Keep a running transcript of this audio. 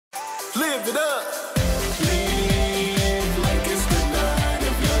live it up. Live like it's the night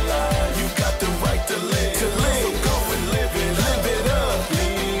of your life. You got the right to live. So go and live it up.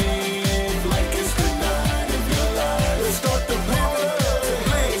 Live like it's the night of your life. Let's start the live it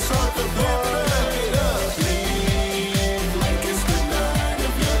up. Start the live it up. Live like it's the night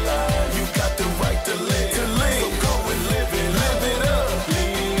of your life. You got the right to live. So go and live it up.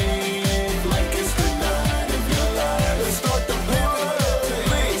 Live like it's the night of your life. Let's start the live it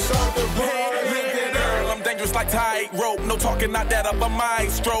up. Start the live it up. I'm dangerous like tightrope. No talking, not that of a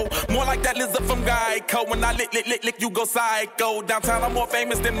maestro. More like that lizard from Geico. When I lick, you go psycho. Downtown, I'm more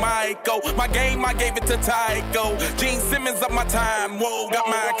famous than Michael. My game, I gave it to Tycho. Gene Simmons up my time. Whoa, got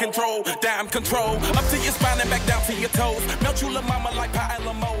mind control. Damn control. Up to your spine and back down to your toes. Melt you, la mama, like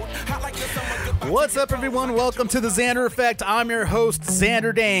pile mode. Hot like the summer. What's up, everyone? Welcome to the Xander Effect. I'm your host,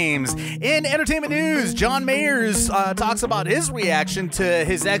 Xander Dames. In entertainment news, John Mayers talks about his reaction to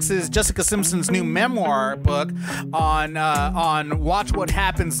his ex's Jessica Simpsons' new memoir book on Watch What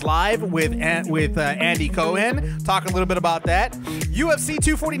Happens Live with Andy Cohen. Talk a little bit about that. UFC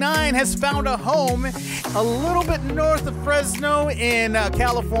 249 has found a home a little bit north of Fresno in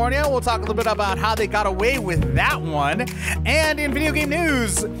California. We'll talk a little bit about how they got away with that one. And in video game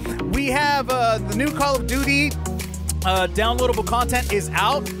news, we have the new Call of Duty downloadable content is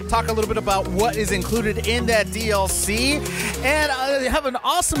out. Talk a little bit about what is included in that DLC. And I have an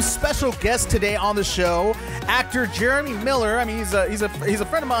awesome special guest today on the show, actor Jeremy Miller. I mean, he's a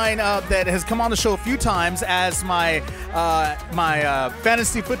friend of mine that has come on the show a few times as my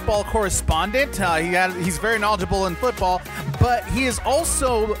fantasy football correspondent. He's very knowledgeable in football, but he is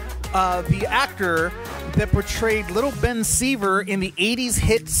also the actor that portrayed little Ben Seaver in the 80s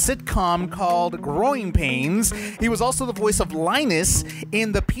hit sitcom called Growing Pains. He was also the voice of Linus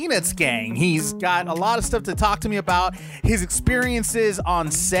in the Peanuts gang. He's got a lot of stuff to talk to me about, his experiences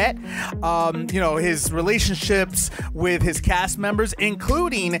on set, his relationships with his cast members,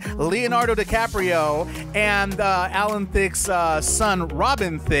 including Leonardo DiCaprio and Alan Thicke's son,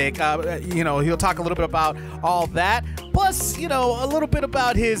 Robin Thicke. He'll talk a little bit about all that. Plus, a little bit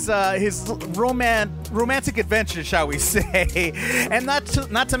about his romantic adventure, shall we say. And not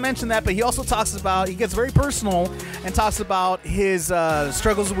to mention that, but he also he gets very personal and talks about his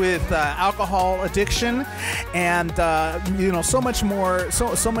struggles with alcohol addiction and so much more,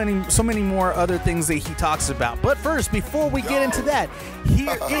 so many more other things that he talks about. But first, before we get into that,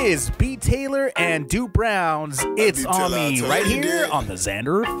 here is B. Taylor and Du Brown's It's On Me right here on the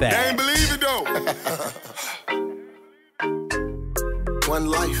Xander Effect. I ain't believe it though. One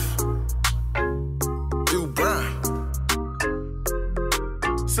life. Du Brown.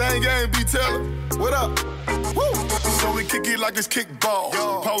 Same game, B. Taylor. What up? Woo! So we kick it like it's kickball.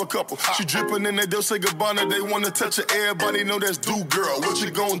 Power couple. She dripping in that Dolce Gabbana. They wanna touch her. Everybody know that's Do Girl. What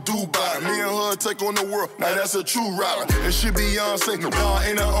you gonna do about it? Me and her take on the world. Now that's a true rider. And she Beyonce. Y'all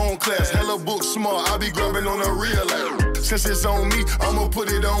in her own class. Hella book smart. I be grabbing on her real life. Since it's on me, I'ma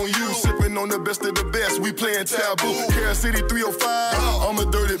put it on you. Sipping on the best of the best. We playing taboo. Carol City 305. I'm a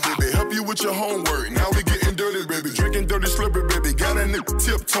dirty baby. Help you with your homework. Now we getting dirty, baby. Drinking dirty slippery, baby. Got a nigga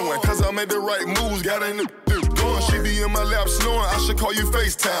tiptoeing. Cause I made the right moves. Got a nigga going. She be in my lap snoring. I should call you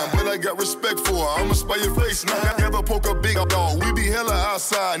FaceTime. But I got respect for her. I'ma spy your face now. I never poke a big dog. We be hella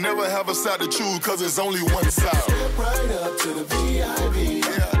outside. Never have a side to choose. Cause it's only one side. Step right up to the VIP.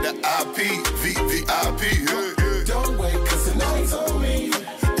 Yeah, the IP, VIP. Yeah. Don't wait, cause tonight's on me.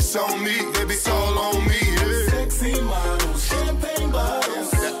 It's on me, baby, it's all on me. Yeah. Sexy models, champagne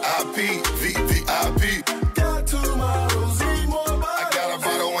bottles. The IP, VIP. Got 2 models, need more bottles. I got a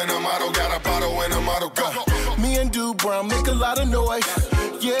bottle and a model, got a bottle and a model. Go. Me and Du Brown make a lot of noise.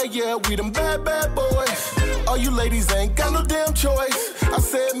 Yeah, we them bad boys. All you ladies ain't got no damn choice. I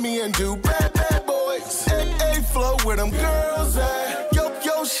said me and Du, bad boys. A flow where them girls at.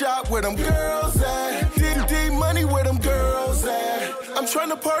 Yo shop where them girls at. D money where them girls at. I'm trying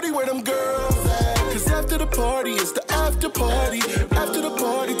to party where them girls at. Cause after the party, it's the after party. After the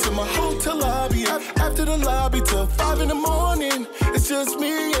party to my hotel lobby. After the lobby till 5 in the morning. It's just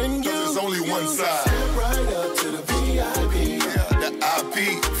me and you. Cause there's only one side. Step right up to the VIP. Yeah, the IP,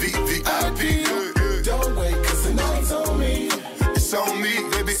 VIP. Don't wait, cause tonight's on me. It's on me,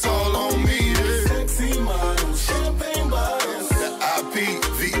 baby, it's all on me. Yeah. Sexy models, champagne bottles. The IP,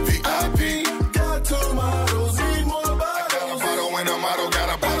 VIP. Got 2 models, need more bottles. I got a bottle and a model, got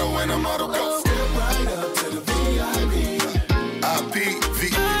a bottle and a model. Go. Step right up to the VIP. IP,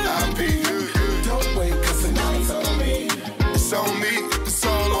 VIP. Don't wait, cause tonight's on me. It's on me, it's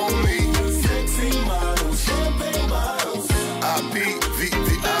all on me. Sexy models, champagne bottles. IP,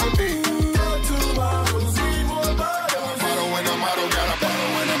 VIP. Got 2 models, need more bottles. Got a bottle and a model, got a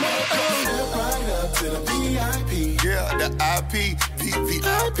bottle and a model. VIP,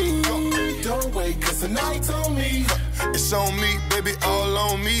 VIP. Don't wait, cause tonight's on me. It's on me, baby, all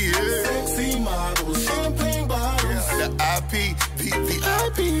on me, yeah. Sexy models, champagne bottles. The IP,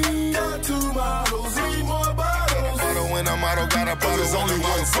 VIP. Got 2 models, 3 more bottles. Bottle when I'm out, got a bottle, there's only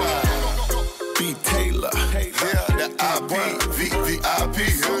one side. B. Taylor. Yeah, the IP,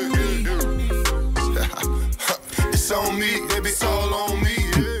 It's on me, baby, it's all on me,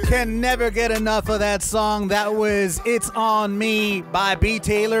 yeah. Can never get enough of that song. That was It's On Me by B.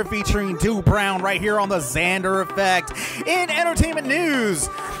 Taylor featuring Du Brown right here on the Xander Effect. In entertainment news,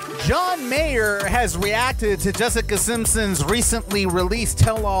 John Mayer has reacted to Jessica Simpson's recently released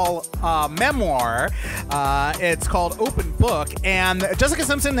tell-all memoir. It's called Open Book, and Jessica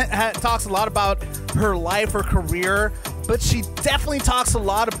Simpson talks a lot about her life, her career, but she definitely talks a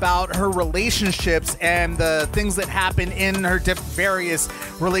lot about her relationships and the things that happened in her various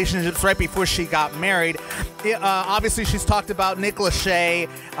relationships right before she got married. Obviously, she's talked about Nick Lachey,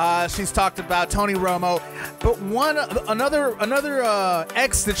 she's talked about Tony Romo, but another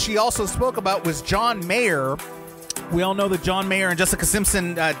ex that she also spoke about was John Mayer. We all know that John Mayer and Jessica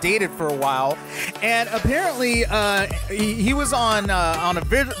Simpson dated for a while, and apparently he was on a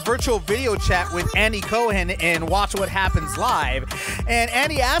virtual video chat with Andy Cohen in Watch What Happens Live, and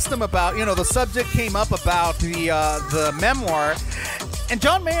Andy asked him about, the subject came up about the memoir, and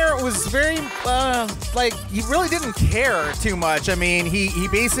John Mayer was very he really didn't care too much. I mean, he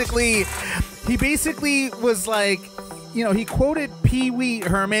basically was like, he quoted Pee Wee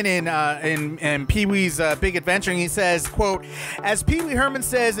Herman in Pee Wee's Big Adventure, and he says, quote, "As Pee Wee Herman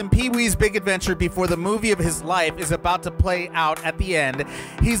says in Pee Wee's Big Adventure before the movie of his life is about to play out at the end,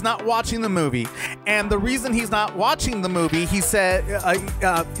 he's not watching the movie. And the reason he's not watching the movie, he said,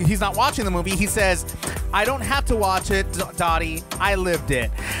 he says, I don't have to watch it, Dottie, I lived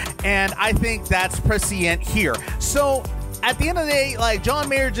it. And I think that's prescient here." So at the end of the day, John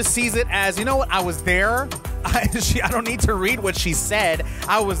Mayer just sees it as, you know what, I was there. I don't need to read what she said.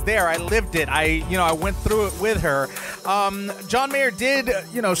 I was there. I lived it. I went through it with her. John Mayer did,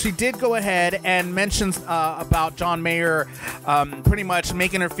 she did go ahead and mention about John Mayer pretty much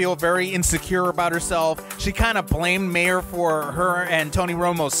making her feel very insecure about herself. She kind of blamed Mayer for her and Tony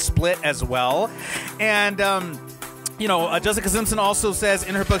Romo's split as well. And, Jessica Simpson also says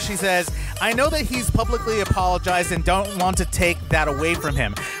in her book, she says, "I know that he's publicly apologized and don't want to take that away from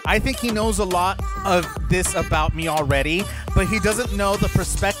him. I think he knows a lot of this about me already, but he doesn't know the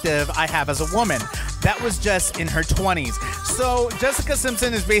perspective I have as a woman. That was just in her 20s. So Jessica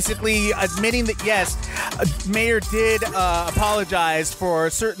Simpson is basically admitting that, yes, Mayer did apologize for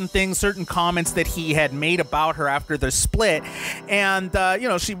certain things, certain comments that he had made about her after the split. And,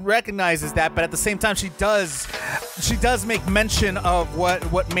 she recognizes that, but at the same time, she does make mention of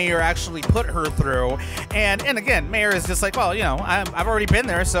what Mayer actually put her through. And again, Mayer is just like, well, I've already been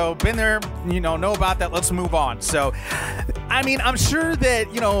there, so been there, know about that, let's move on. So, I mean, I'm sure that,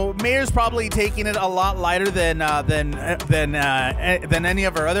 Mayer's probably taking it a lot lighter than any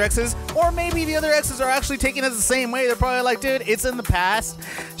of her other exes, or maybe the other exes are actually taking it the same way. They're probably like, dude, it's in the past.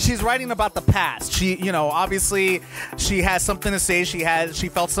 She's writing about the past. She, obviously she has something to say. She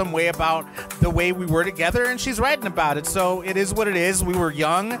felt some way about the way we were together, and she's writing about it. So it is what it is. We were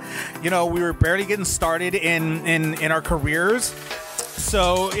young, we were barely getting started in our careers.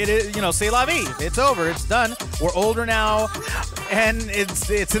 So it is, c'est la vie. It's over. It's done. We're older now, and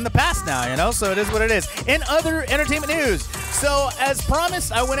it's in the past now, So it is what it is. In other entertainment news, so as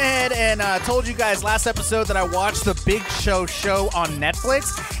promised, I went ahead and told you guys last episode that I watched the Big Show on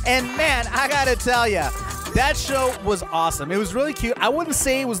Netflix, and man, I gotta tell you, that show was awesome. It was really cute. I wouldn't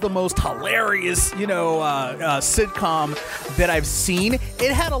say it was the most hilarious, sitcom that I've seen.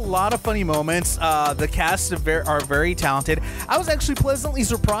 It had a lot of funny moments. The cast are very talented. I was actually pleasantly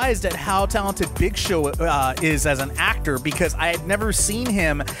surprised at how talented Big Show is as an actor, because I had never seen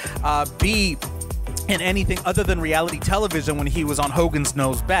him be in anything other than reality television when he was on Hogan's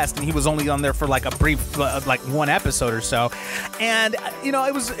Knows Best, and he was only on there for like a brief one episode or so. And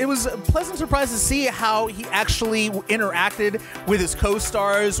it was a pleasant surprise to see how he actually interacted with his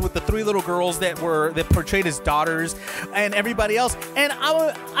co-stars, with the 3 little girls that portrayed his daughters and everybody else. And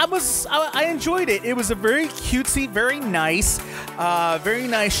I enjoyed it. It was a very cutesy, very nice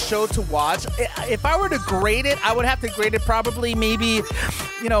show to watch. If I were to grade it, I would have to grade it probably maybe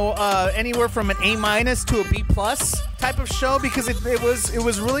anywhere from an A- to a B+ type of show, because it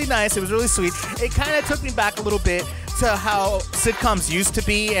was really nice. It was really sweet. It kind of took me back a little bit to how sitcoms used to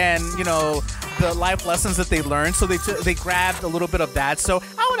be, and the life lessons that they learned. So they grabbed a little bit of that. So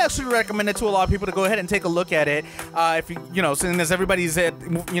I would actually recommend it to a lot of people to go ahead and take a look at it. If seeing as everybody's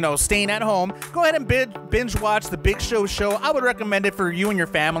staying at home, go ahead and binge watch the Big Show show. I would recommend it for you and your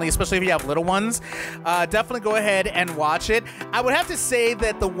family, especially if you have little ones. Definitely go ahead and watch it. I would have to say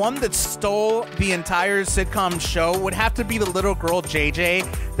that the one that stole the entire sitcom show would have to be the little girl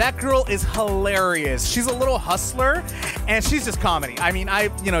JJ. That girl is hilarious. She's a little hustler, and she's just comedy. I mean,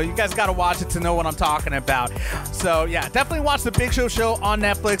 you guys got to watch it to know what I'm talking about. So yeah, definitely watch the Big Show show on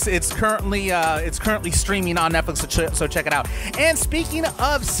Netflix. It's currently streaming on Netflix, so check it out. And speaking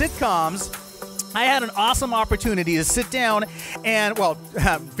of sitcoms, I had an awesome opportunity to sit down and,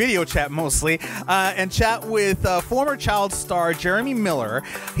 video chat mostly, and chat with former child star Jeremy Miller.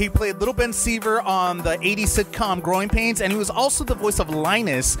 He played Little Ben Seaver on the 80s sitcom Growing Pains, and he was also the voice of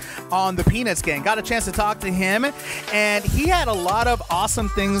Linus on the Peanuts Gang. Got a chance to talk to him, and he had a lot of awesome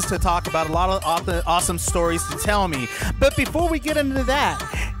things to talk about, a lot of awesome stories to tell me. But before we get into that,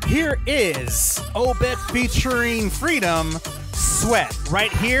 here is OBEK featuring Freedom, Sweat,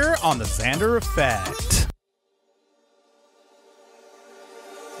 right here on the Xander Effect.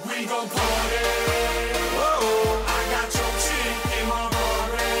 We gon' party. Whoa, I got your chick in my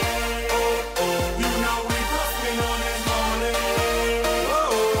body. Oh, you know we bustin' on this morning. Whoa,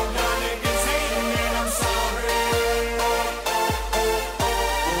 y'all niggas hatin' and I'm sorry.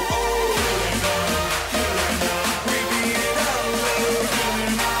 We be in LA,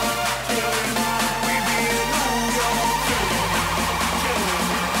 killing out. We be in New York, killing out.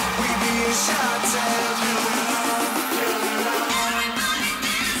 We be in Chi-Town,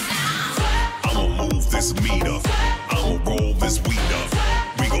 this meat up, I'ma roll this weed up.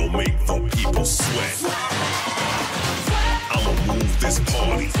 We gon' make the people sweat. I'ma move this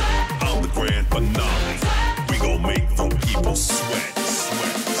party, I'm the grand finale. We gon' make the people sweat,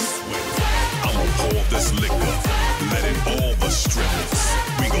 sweat, sweat. I'ma pour this liquor, let in all the strippers.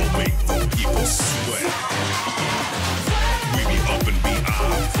 We gon' make the people sweat. We be up in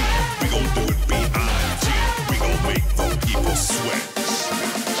B.I.P. We gon' do it B.I.G. We gon' make the people sweat.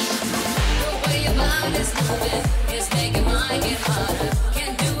 Your mind is moving, it's making mine get harder.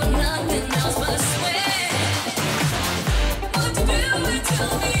 Can't do nothing else but sweat. What you do it to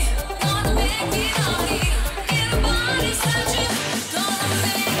me, wanna make it naughty. Anybody's touching, gonna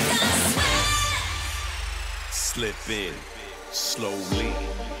make us sweat. Slip in, slowly,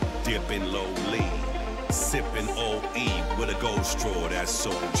 dipping lowly, sipping OE with a gold straw, that's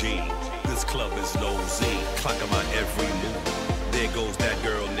OG. This club is nosy, clocking my every move. There goes that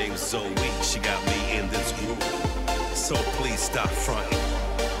girl named Zoe, she got me in this groove. So please stop fronting.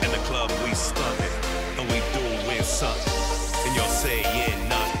 In the club we stunting, and we doing something. And y'all say yeah,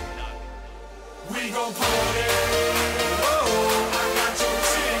 nothing. We gon' party. Whoa, I got your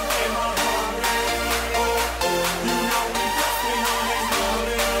chick in my body. You know we bustin' on this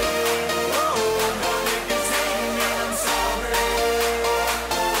morning. Whoa, y'all niggas hatin' and I'm sorry.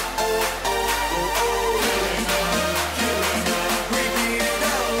 We be in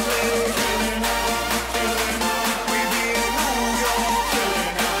LA, killing out. We be in New York,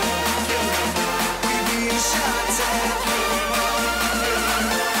 killing out. We be in Chi-Town, killing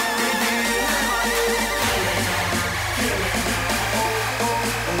out. We be in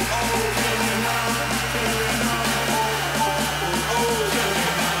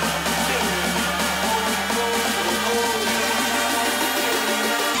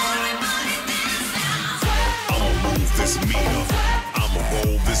I'ma move this meat up, I'ma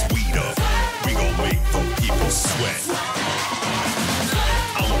roll this weed up. We gon' make the people sweat.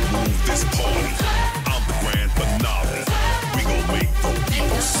 I'ma move this party, I'm the grand finale. We gon' make the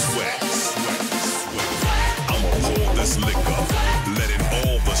people sweat, sweat, sweat. I'ma pour this liquor, let in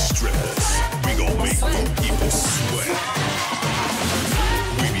all the strippers. We gon' make the people sweat.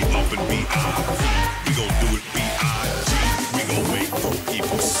 We be up in B.I.P. We gon' do it B.I.G. We gon' make the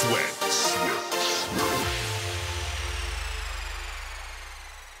people sweat.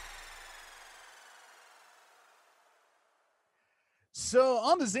 So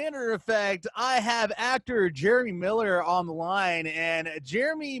on the Xander Effect, I have actor Jeremy Miller on the line. And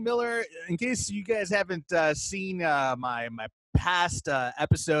Jeremy Miller, in case you guys haven't seen my past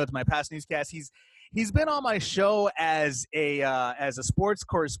episodes, my past newscasts, he's been on my show as a sports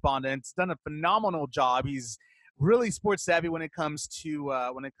correspondent. He's done a phenomenal job. He's really sports savvy when it comes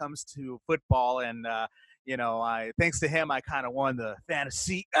to football, and thanks to him, I kind of won the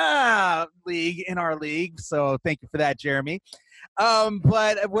fantasy league in our league. So thank you for that, Jeremy.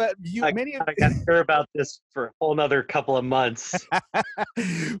 But what you many of I got to hear about this for a whole nother couple of months.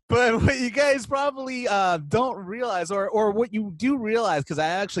 but what you guys probably don't realize, or what you do realize, because I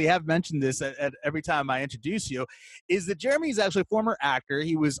actually have mentioned this at every time I introduce you, is that Jeremy is actually a former actor.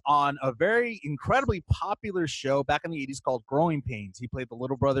 He was on a very incredibly popular show back in the 80s called Growing Pains. He played the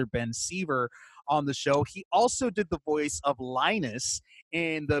little brother Ben Seaver on the show. He also did the voice of Linus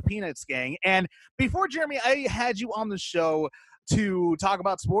in the Peanuts gang. And before, Jeremy, I had you on the show to talk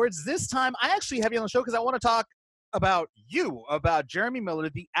about sports. This time, I actually have you on the show because I want to talk about you, about Jeremy Miller,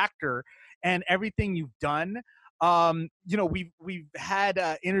 the actor, and everything you've done. We've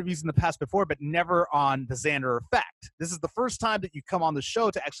had interviews in the past before, but never on the Xander Effect. This is the first time that you come on the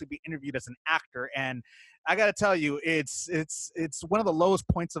show to actually be interviewed as an actor, and I got to tell you, it's one of the lowest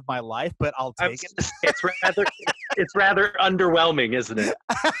points of my life, but I'll take it. It's rather underwhelming, isn't it?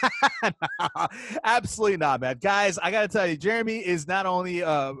 No, absolutely not, man. Guys, I got to tell you, Jeremy is not only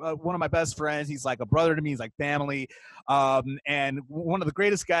one of my best friends, he's like a brother to me, he's like family, and one of the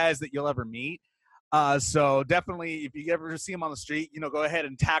greatest guys that you'll ever meet. So definitely, if you ever see him on the street, go ahead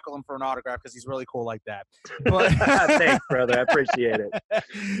and tackle him for an autograph because he's really cool like that. But thanks, brother. I appreciate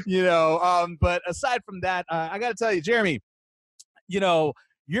it. But aside from that, I got to tell you, Jeremy,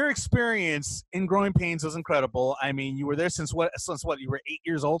 your experience in Growing Pains was incredible. I mean, you were there since what? You were 8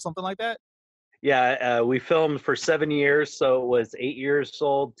 years old, something like that? Yeah, we filmed for 7 years, so it was 8 years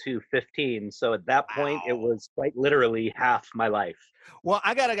old to 15. So at that point, It was quite literally half my life. Well,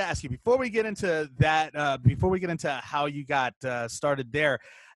 I gotta ask you before we get into that. Before we get into how you got started there,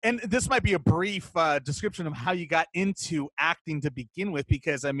 and this might be a brief description of how you got into acting to begin with,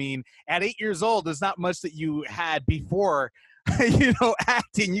 because I mean, at 8 years old, there's not much that you had before.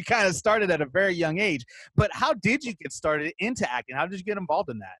 Acting. You kind of started at a very young age. But how did you get started into acting? How did you get involved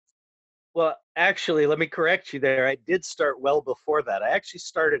in that? Well, actually, let me correct you there. I did start well before that. I actually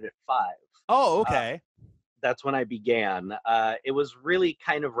started at 5. Oh, okay. That's when I began. It was really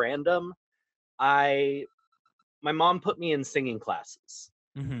kind of random. My mom put me in singing classes,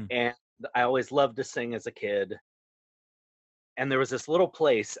 and I always loved to sing as a kid. And there was this little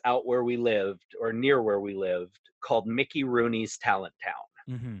place out where we lived, or near where we lived, called Mickey Rooney's Talent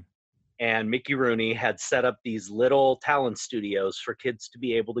Town. And Mickey Rooney had set up these little talent studios for kids to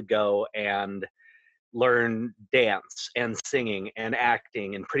be able to go and learn dance and singing and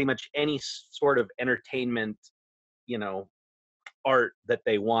acting and pretty much any sort of entertainment, art that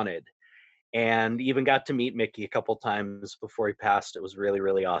they wanted. And even got to meet Mickey a couple times before he passed. It was really,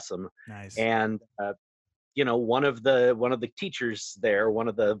 really awesome. Nice. And one of the teachers there, one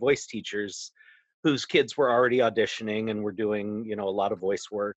of the voice teachers, whose kids were already auditioning and were doing, a lot of voice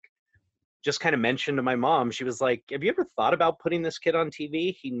work, just kind of mentioned to my mom, she was like, have you ever thought about putting this kid on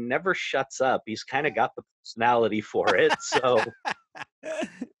TV? He never shuts up. He's kind of got the personality for it. So,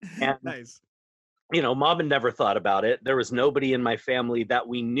 and, nice. Mom had never thought about it. There was nobody in my family that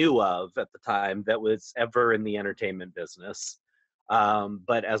we knew of at the time that was ever in the entertainment business.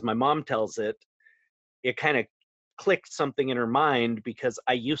 But as my mom tells it kind of clicked something in her mind, because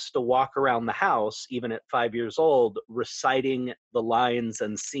I used to walk around the house, even at 5 years old, reciting the lines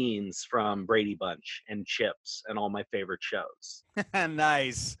and scenes from Brady Bunch and Chips and all my favorite shows.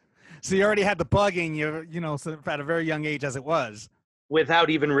 Nice. So you already had the bug in you, at a very young age as it was. Without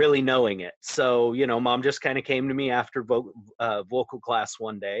even really knowing it. So, Mom just kind of came to me after vocal class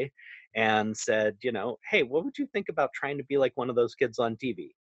one day and said, hey, what would you think about trying to be like one of those kids on TV?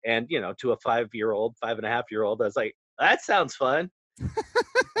 And, to a 5.5-year-old, I was like, that sounds fun.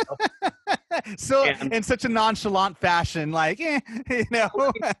 So in such a nonchalant fashion, like, 5.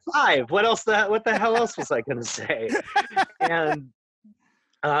 What the hell else was I going to say? And,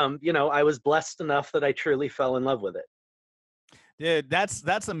 I was blessed enough that I truly fell in love with it. Dude,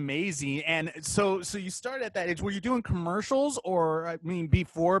 that's amazing. And so you started at that age. Were you doing commercials, or I mean,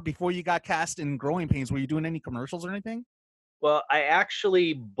 before you got cast in Growing Pains, were you doing any commercials or anything? Well, I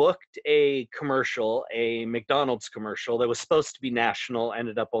actually booked a commercial, a McDonald's commercial that was supposed to be national,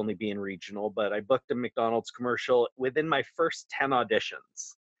 ended up only being regional, but I booked a McDonald's commercial within my first 10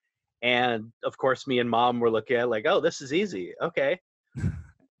 auditions. And of course, me and Mom were looking at it like, oh, this is easy. Okay.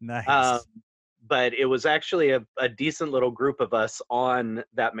 Nice. But it was actually a decent little group of us on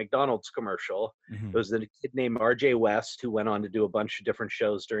that McDonald's commercial. It was a kid named RJ West, who went on to do a bunch of different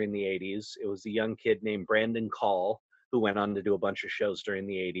shows during the 80s. It was a young kid named Brandon Call, who went on to do a bunch of shows during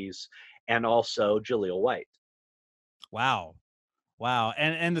the 80s, and also Jaleel White. Wow.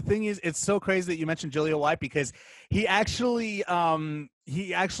 And the thing is, it's so crazy that you mentioned Jaleel White, because he actually,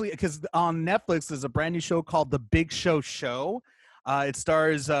 because on Netflix, there's a brand new show called The Big Show Show. It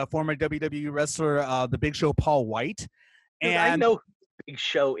stars former WWE wrestler, The Big Show Paul White. Dude, I know who Big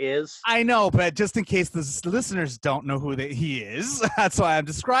Show is. I know, but just in case the listeners don't know who he is, that's why I'm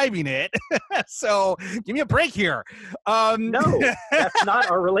describing it. So give me a break here. No, that's not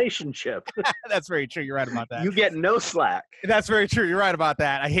our relationship. That's very true. You're right about that. You get no slack. That's very true. You're right about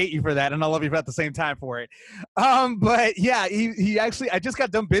that. I hate you for that, and I love you at the same time for it. But yeah, he actually, I just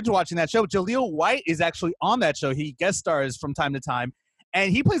got done binge watching that show. Jaleel White is actually on that show. He guest stars from time to time,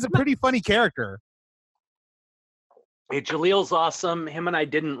 and he plays a pretty funny character. Hey, Jaleel's awesome. Him and I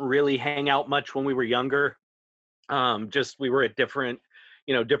didn't really hang out much when we were younger. Just we were at different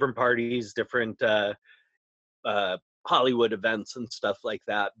parties, different Hollywood events and stuff like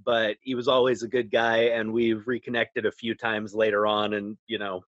that. But he was always a good guy, and we've reconnected a few times later on. And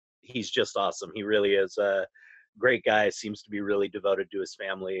he's just awesome. He really is a great guy. Seems to be really devoted to his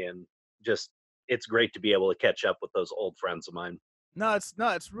family, and just it's great to be able to catch up with those old friends of mine. No,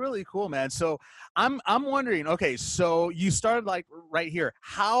 it's really cool, man. So I'm wondering, okay, so you started like right here.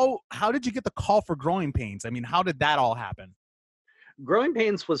 How did you get the call for Growing Pains? I mean, how did that all happen? Growing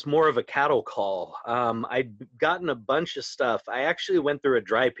Pains was more of a cattle call. I'd gotten a bunch of stuff. I actually went through a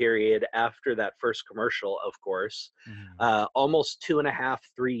dry period after that first commercial, of course. Almost 2.5,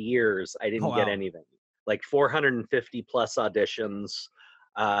 3 years, I didn't get anything. Like 450 plus auditions.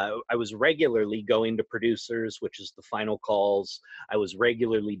 I was regularly going to producers, which is the final calls. I was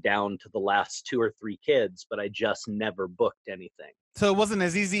regularly down to the last 2 or 3 kids, but I just never booked anything. So it wasn't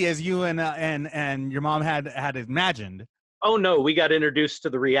as easy as you and your mom had imagined. Oh no, we got introduced to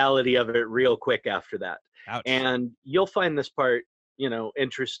the reality of it real quick after that. Ouch. And you'll find this part,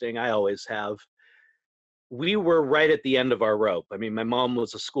 interesting. I always have. We were right at the end of our rope. I mean, my mom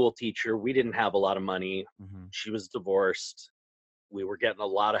was a school teacher. We didn't have a lot of money. She was divorced. We were getting a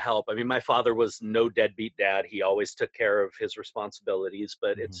lot of help. I mean, my father was no deadbeat dad. He always took care of his responsibilities,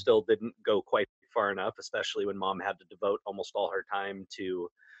 but it still didn't go quite far enough, especially when mom had to devote almost all her time to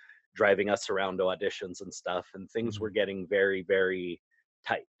driving us around to auditions and stuff. And things were getting very, very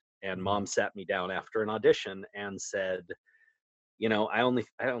tight. And mom sat me down after an audition and said, I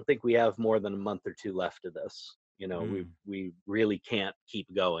don't think we have more than a month or 2 left of this. We really can't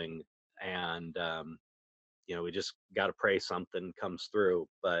keep going. And, we just got to pray something comes through.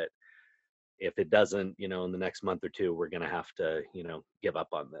 But if it doesn't, in the next month or 2, we're going to have to, give up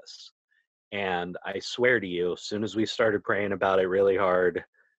on this. And I swear to you, as soon as we started praying about it really hard,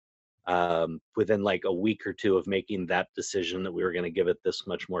 within like a week or 2 of making that decision that we were going to give it this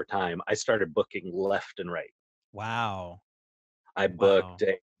much more time, I started booking left and right. Wow. I booked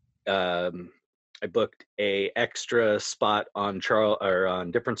a extra spot on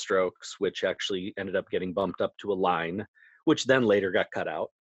on Different Strokes, which actually ended up getting bumped up to a line, which then later got cut out.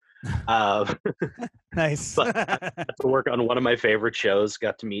 Nice. But I got to work on one of my favorite shows.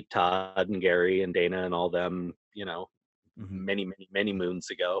 Got to meet Todd and Gary and Dana and all them, many, many, many moons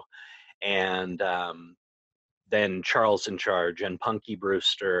ago. And then Charles in Charge and Punky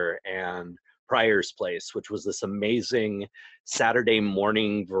Brewster and Pryor's Place, which was this amazing Saturday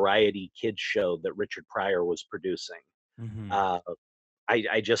morning variety kids show that Richard Pryor was producing.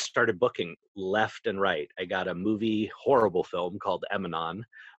 I just started booking left and right. I got a horrible film called Emanon,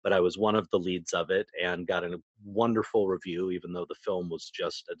 but I was one of the leads of it and got a wonderful review, even though the film was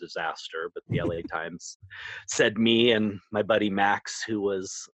just a disaster. But the LA Times said me and my buddy Max, who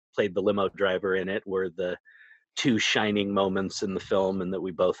played the limo driver in it, were the 2 shining moments in the film, and that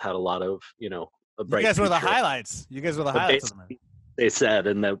we both had a lot of, a bright You guys were the future. highlights. You guys were the highlights of the movie. They said,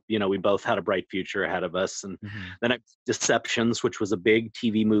 and that, we both had a bright future ahead of us. And then Deceptions, which was a big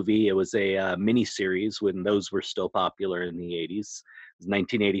TV movie. It was a mini series when those were still popular in the 80s. It was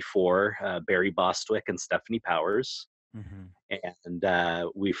 1984, Barry Bostwick and Stephanie Powers. And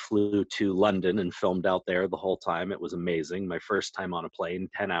we flew to London and filmed out there the whole time. It was amazing. My first time on a plane,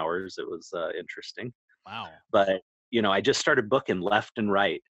 10 hours. It was interesting. Wow. But, I just started booking left and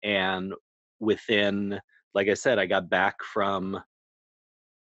right. And within, like I said, I got back from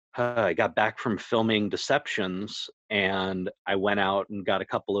filming Deceptions, and I went out and got a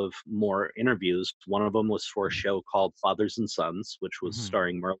couple of more interviews. One of them was for a show called Fathers and Sons, which was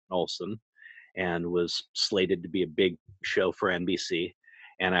starring Merlin Olsen and was slated to be a big show for NBC.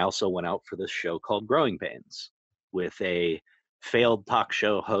 And I also went out for this show called Growing Pains with a failed talk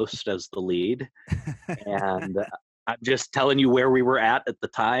show host as the lead. And I'm just telling you where we were at the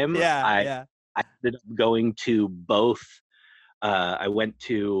time. I ended up going to both. I went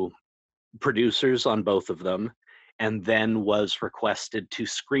to producers on both of them, and then was requested to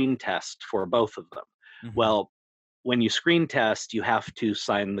screen test for both of them. Well, when you screen test, you have to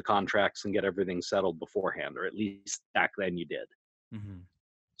sign the contracts and get everything settled beforehand, or at least back then you did.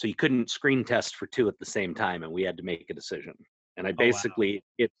 So you couldn't screen test for two at the same time, and we had to make a decision. And I Oh, wow. basically,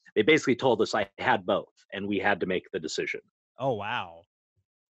 they basically told us I had both, and we had to make the decision. Oh, wow.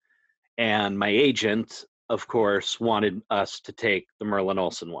 And my agent, of course, wanted us to take the Merlin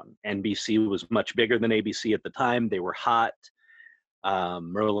Olsen one. NBC was much bigger than ABC at the time. They were hot.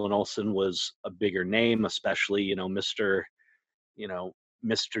 Merlin Olsen was a bigger name, especially, Mr.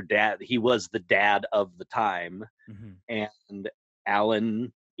 Dad. He was the dad of the time. And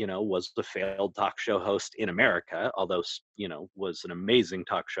Alan, was the failed talk show host in America, although, was an amazing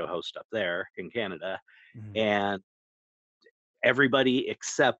talk show host up there in Canada. And everybody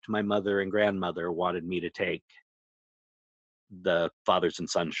except my mother and grandmother wanted me to take the Fathers and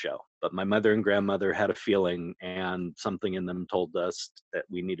Sons show. But my mother and grandmother had a feeling, and something in them told us that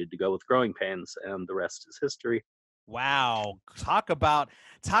we needed to go with Growing Pains, and the rest is history. Wow. Talk about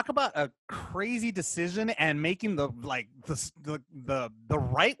a crazy decision and making the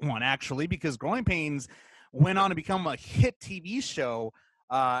right one, actually, because Growing Pains went on to become a hit TV show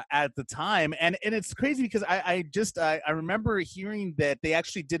at the time. And it's crazy because I remember hearing that they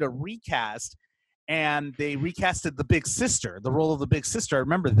actually did a recast, and they recasted the big sister, the role of the big sister. I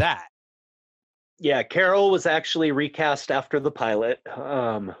remember that. Yeah, Carol was actually recast after the pilot.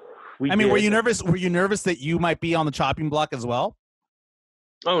 Were you nervous? Were you nervous that you might be on the chopping block as well?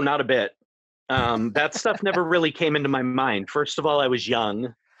 Oh, not a bit. That stuff never really came into my mind. First of all, I was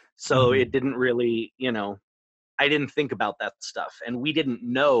young, so it didn't really, I didn't think about that stuff. And we didn't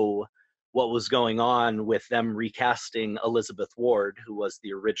know what was going on with them recasting Elizabeth Ward, who was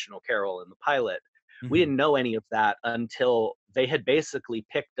the original Carol in the pilot. We didn't know any of that until they had basically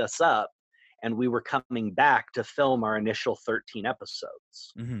picked us up, and we were coming back to film our initial 13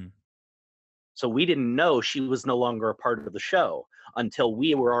 episodes. So we didn't know she was no longer a part of the show until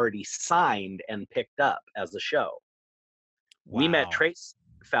we were already signed and picked up as a show. Wow. We met Trace,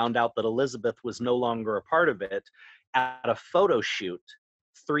 found out that Elizabeth was no longer a part of it at a photo shoot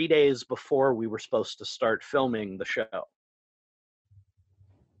 3 days before we were supposed to start filming the show.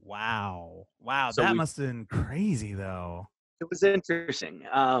 Wow. Wow. So That must have been crazy, though. It was interesting.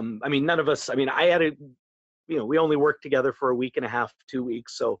 None of us, I had we only worked together for a week and a half, 2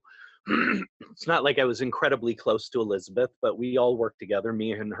 weeks. So it's not like I was incredibly close to Elizabeth, but we all worked together.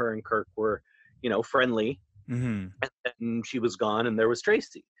 Me and her and Kirk were, friendly. And then she was gone, and there was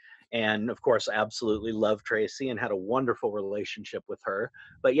Tracy. And of course, I absolutely loved Tracy and had a wonderful relationship with her.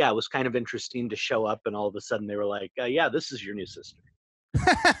 But yeah, it was kind of interesting to show up, and all of a sudden they were like, yeah, this is your new sister.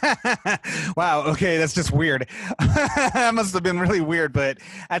 Wow. Okay, that's just weird. That must have been really weird, but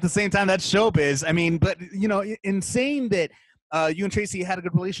at the same time, that's showbiz. But in saying that you and Tracy had a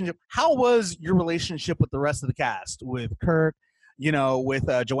good relationship, how was your relationship with the rest of the cast? With Kirk,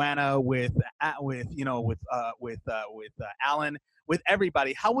 with Joanna, with Alan, with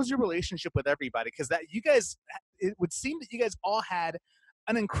everybody. How was your relationship with everybody? Because it would seem that you guys all had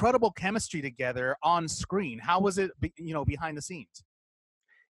an incredible chemistry together on screen. How was it, behind the scenes?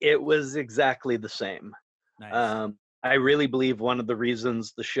 It was exactly the same. Nice. I really believe one of the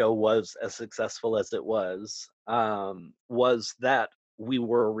reasons the show was as successful as it was that we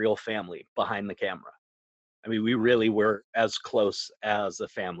were a real family behind the camera. We really were as close as a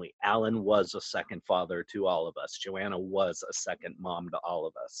family. Alan was a second father to all of us. Joanna was a second mom to all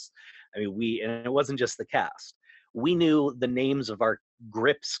of us. And it wasn't just the cast. We knew the names of our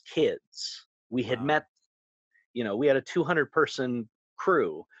Grips kids. We had met, we had a 200-person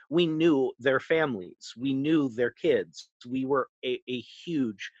crew. We knew their families. We knew their kids. We were a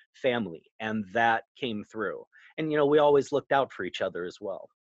huge family, and that came through. And, we always looked out for each other as well.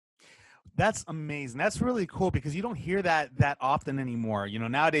 That's amazing. That's really cool because you don't hear that often anymore.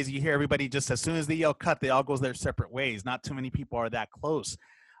 Nowadays you hear everybody just as soon as they yell cut, they all go their separate ways. Not too many people are that close,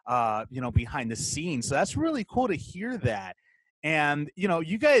 behind the scenes. So that's really cool to hear that. And,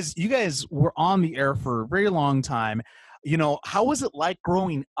 you guys were on the air for a very long time. How was it like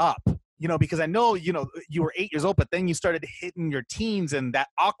growing up? Because I know, you were 8 years old, but then you started hitting your teens and that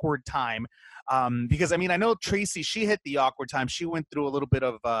awkward time. Because I know Tracy, she hit the awkward time. She went through a little bit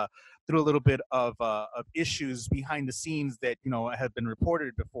of issues behind the scenes that, had been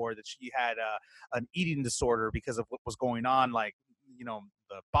reported before, that she had an eating disorder because of what was going on. Like,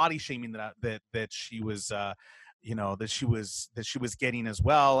 the body shaming that she was, that she was getting as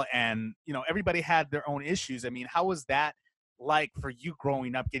well. And, everybody had their own issues. How was that like for you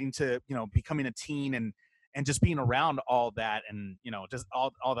growing up, getting to, becoming a teen and just being around all that and, just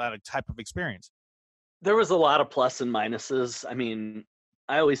all that type of experience? There was a lot of plus and minuses.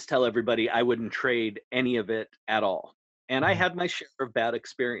 I always tell everybody I wouldn't trade any of it at all. And I had my share of bad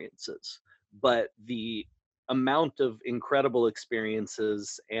experiences, but the amount of incredible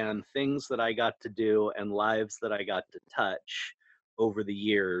experiences and things that I got to do and lives that I got to touch over the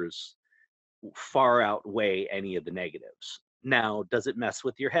years far outweigh any of the negatives. Now, does it mess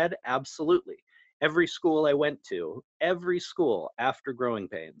with your head? Absolutely. Every school I went to, every school after Growing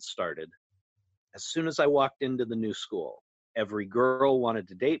Pains started, as soon as I walked into the new school, every girl wanted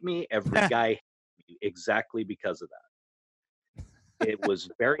to date me, every guy hated me exactly because of that. It was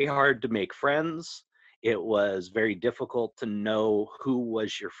very hard to make friends. It was very difficult to know who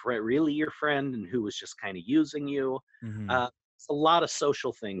was your friend, really your friend, and who was just kind of using you. It's a lot of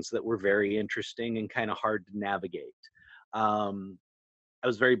social things that were very interesting and kind of hard to navigate. I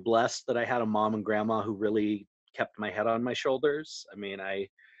was very blessed that I had a mom and grandma who really kept my head on my shoulders. I mean, I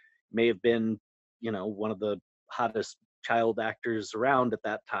may have been, one of the hottest child actors around at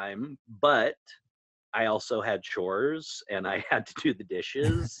that time, but I also had chores and I had to do the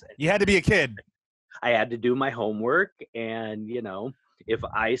dishes. You had to be a kid. I had to do my homework. And, if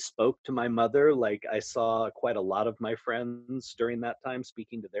I spoke to my mother, like I saw quite a lot of my friends during that time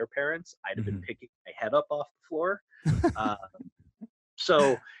speaking to their parents, I'd have been picking my head up off the floor.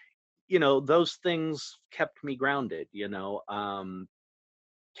 So, those things kept me grounded,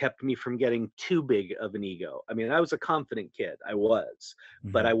 kept me from getting too big of an ego. I mean, I was a confident kid. I was,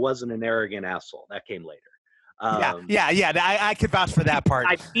 but I wasn't an arrogant asshole. That came later. Yeah. I could vouch for that part.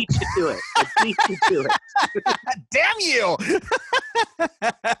 I beat you to it. Damn you!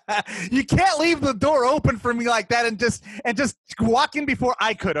 You can't leave the door open for me like that and just walk in before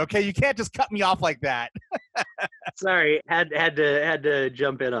I could. Okay, you can't just cut me off like that. Sorry, had to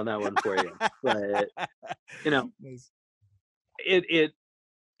jump in on that one for you. But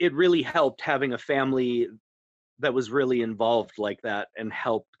it really helped having a family that was really involved like that and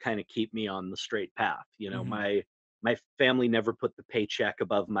helped kind of keep me on the straight path. My family never put the paycheck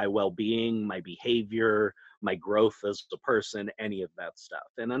above my well-being, my behavior, my growth as a person, any of that stuff.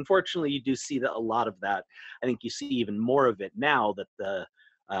 And unfortunately, you do see that a lot of that. I think you see even more of it now that the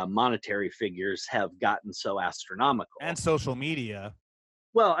monetary figures have gotten so astronomical. And social media.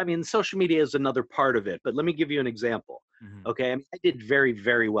 Well, I mean, social media is another part of it, but let me give you an example. Okay, I mean, I did very,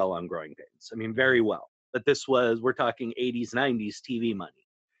 very well on Growing Pains. I mean, very well. But we're talking 80s, 90s TV money.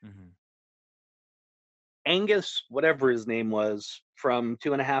 Angus, whatever his name was, from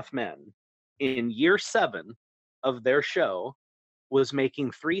 2.5 Men, in year 7 of their show, was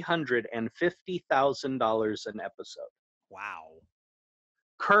making $350,000 an episode. Wow.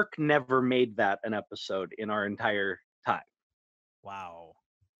 Kirk never made that an episode in our entire time. Wow.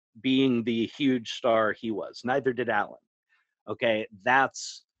 Being the huge star he was. Neither did Alan. Okay,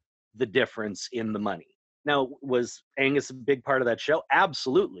 that's the difference in the money. Now, was Angus a big part of that show?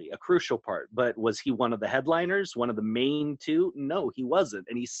 Absolutely, a crucial part. But was he one of the headliners, one of the main two? No, he wasn't,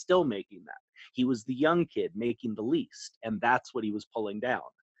 and he's still making that. He was the young kid making the least, and that's what he was pulling down.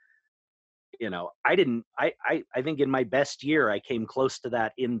 I think in my best year, I came close to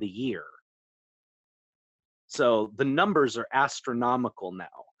that in the year. So the numbers are astronomical now.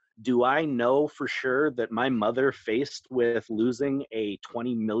 Do I know for sure that my mother, faced with losing a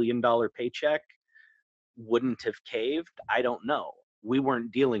 $20 million paycheck, wouldn't have caved? I don't know. We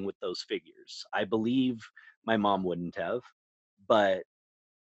weren't dealing with those figures. I believe my mom wouldn't have, but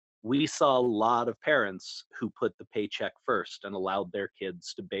we saw a lot of parents who put the paycheck first and allowed their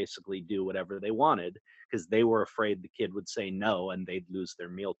kids to basically do whatever they wanted because they were afraid the kid would say no and they'd lose their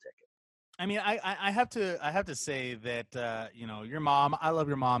meal ticket. I mean, I have to say that your mom, I love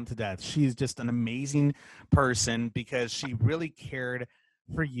your mom to death. She's just an amazing person because she really cared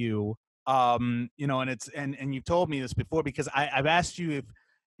for you. And you've told me this before because I've asked you if,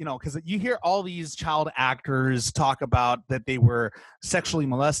 because you hear all these child actors talk about that they were sexually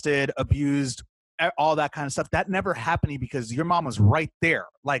molested, abused, all that kind of stuff. That never happened because your mom was right there,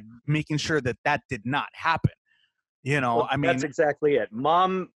 like making sure that did not happen. Well, I mean, that's exactly it.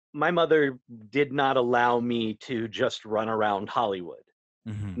 My mother did not allow me to just run around Hollywood.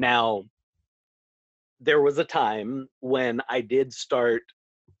 Now, there was a time when I did start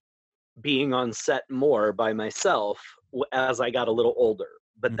being on set more by myself as I got a little older.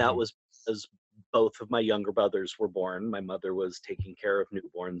 But that was because both of my younger brothers were born. My mother was taking care of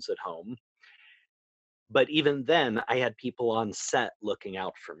newborns at home. But even then, I had people on set looking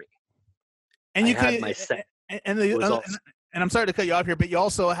out for me. And you had my set. And I'm sorry to cut you off here, but you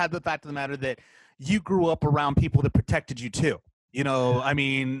also had the fact of the matter that you grew up around people that protected you too. I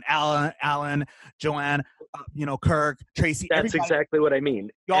mean, Alan, Joanne, Kirk, Tracy. That's exactly what I mean.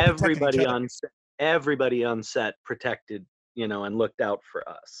 Everybody on set protected, and looked out for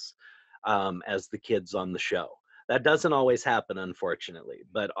us as the kids on the show. That doesn't always happen, unfortunately,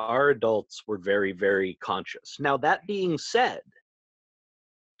 but our adults were very, very conscious. Now, that being said,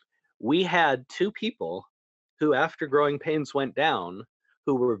 we had two people who, after Growing Pains went down,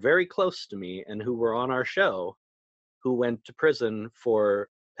 who were very close to me and who were on our show, who went to prison for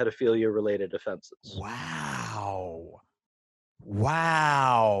pedophilia-related offenses. Wow.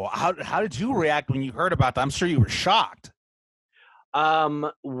 Wow. How did you react when you heard about that? I'm sure you were shocked.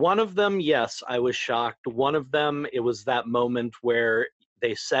 One of them, yes, I was shocked. One of them, it was that moment where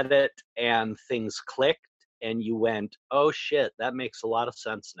they said it and things clicked and you went, oh shit, that makes a lot of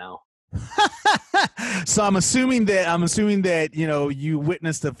sense now. So I'm assuming that you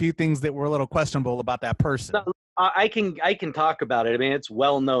witnessed a few things that were a little questionable about that person. No, I can talk about it. I mean, it's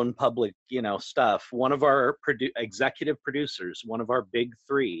well-known public, stuff. One of our executive producers, one of our big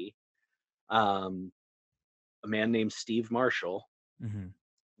three, a man named Steve Marshall, Mm-hmm.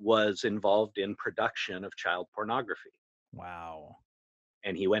 was involved in production of child pornography. Wow.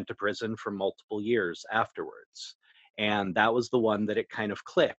 And he went to prison for multiple years afterwards. And that was the one that it kind of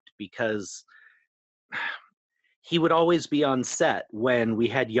clicked, because he would always be on set when we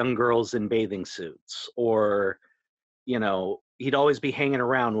had young girls in bathing suits, or he'd always be hanging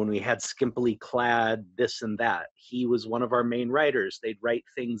around when we had skimpily clad this and that. He was one of our main writers. They'd write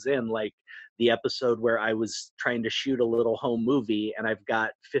things in, like the episode where I was trying to shoot a little home movie and I've got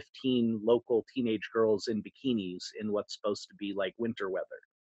 15 local teenage girls in bikinis in what's supposed to be like winter weather.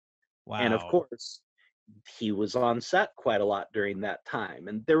 Wow. And of course, he was on set quite a lot during that time.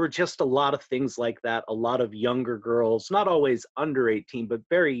 And there were just a lot of things like that. A lot of younger girls, not always under 18, but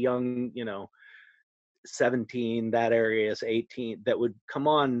very young, 17, that area is 18, that would come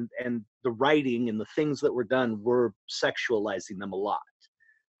on, and the writing and the things that were done were sexualizing them a lot.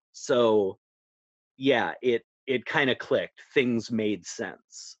 So yeah, it kind of clicked. Things made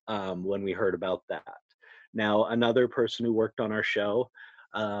sense when we heard about that. Now, another person who worked on our show,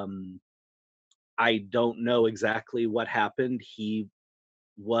 I don't know exactly what happened. He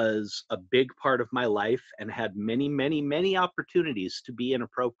was a big part of my life and had many, many, many opportunities to be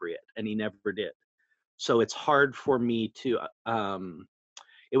inappropriate, and he never did. So it's hard for me to,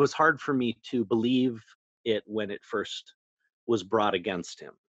 it was hard for me to believe it when it first was brought against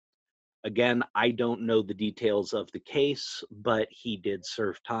him. Again, I don't know the details of the case, but he did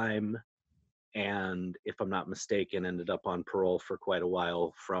serve time, and if I'm not mistaken, ended up on parole for quite a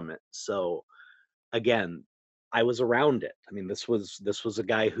while from it. So again, I was around it. I mean, this was a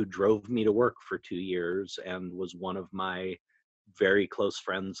guy who drove me to work for 2 years and was one of my very close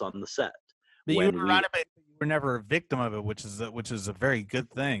friends on the set. But you were around it, but you were never a victim of it, which is a very good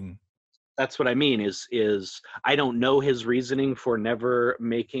thing. That's what I mean is I don't know his reasoning for never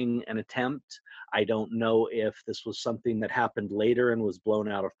making an attempt. I don't know if this was something that happened later and was blown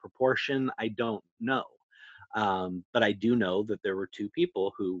out of proportion. I don't know. But I do know that there were two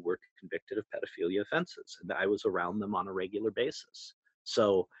people who were convicted of pedophilia offenses, and I was around them on a regular basis.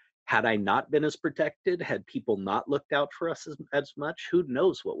 So had I not been as protected, had people not looked out for us as much, who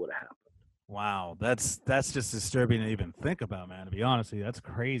knows what would have happened. Wow, that's just disturbing to even think about, man. To be honest with you, that's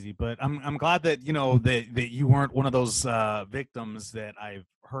crazy. But I'm glad that that you weren't one of those victims that I've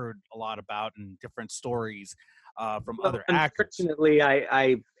heard a lot about in different stories from other actors. Unfortunately,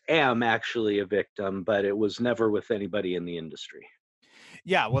 I am actually a victim, but it was never with anybody in the industry.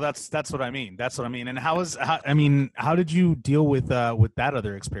 Yeah, well, that's what I mean. That's what I mean. And how did you deal with that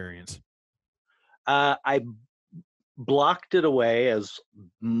other experience? I blocked it away as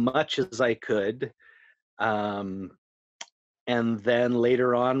much as I could. And then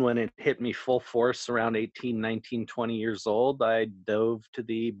later on, when it hit me full force around 18, 19, 20 years old, I dove to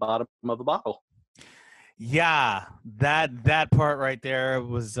the bottom of the bottle. Yeah, that part right there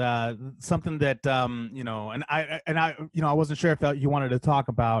was something that and I wasn't sure if you wanted to talk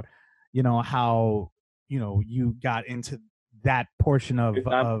about how you got into that portion of your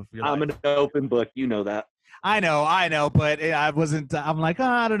life. I'm an open book, you know that. I know, but I wasn't. I'm like, oh,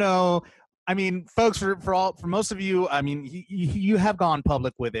 I don't know. I mean, folks, for most of you, I mean, you have gone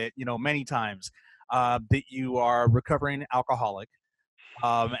public with it, many times, that you are recovering alcoholic,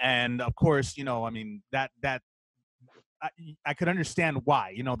 and of course, I mean that I could understand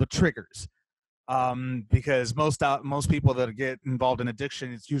why, the triggers, because most people that get involved in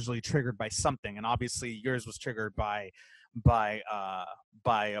addiction, it's usually triggered by something, and obviously yours was triggered by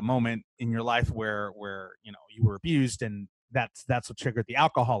a moment in your life where you were abused, and that's what triggered the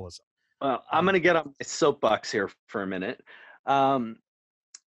alcoholism. Well, I'm going to get on my soapbox here for a minute.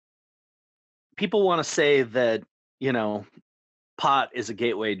 People want to say that, pot is a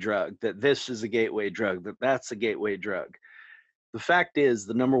gateway drug, that this is a gateway drug, that that's a gateway drug. The fact is,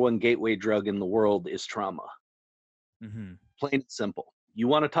 the number one gateway drug in the world is trauma. Mm-hmm. Plain and simple. You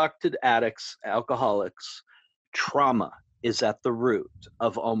want to talk to addicts, alcoholics, trauma is at the root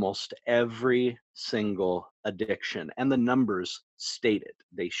of almost every single addiction. And the numbers state it.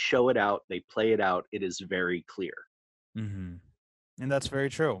 They show it out, they play it out. It is very clear. Mm-hmm. And that's very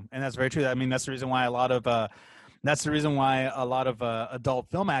true. And that's very true. I mean, that's the reason why a lot of adult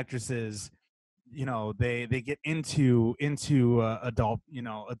film actresses, you know, they get into adult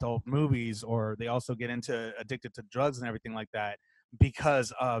movies, or they also get into addicted to drugs and everything like that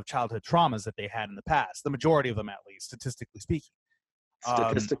because of childhood traumas that they had in the past. The majority of them, at least, statistically speaking.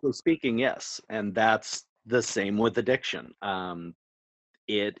 Statistically speaking, yes. And that's the same with addiction.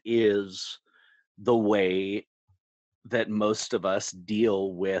 It is the way that most of us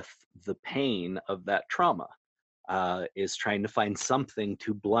deal with the pain of that trauma, is trying to find something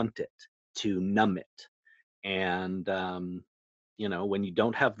to blunt it, to numb it. And, when you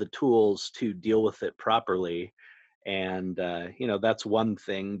don't have the tools to deal with it properly, and, that's one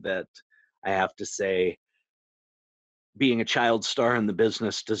thing that I have to say, being a child star in the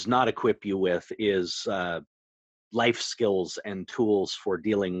business does not equip you with, is life skills and tools for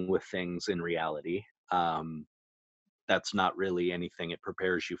dealing with things in reality. That's not really anything it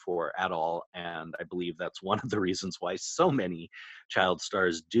prepares you for at all. And I believe that's one of the reasons why so many child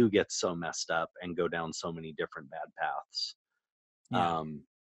stars do get so messed up and go down so many different bad paths. Yeah,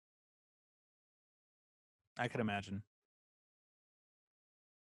 I could imagine.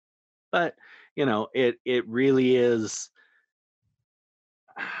 But it really is.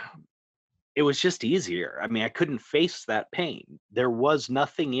 It was just easier. I mean, I couldn't face that pain. There was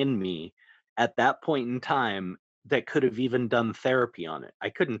nothing in me at that point in time that could have even done therapy on it. I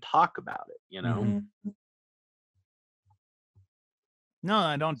couldn't talk about it. Mhm. No,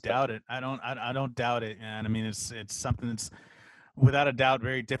 I don't So, doubt it. I don't doubt it. And I mean, it's something that's without a doubt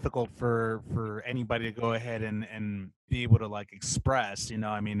very difficult for anybody to go ahead and be able to like express, you know.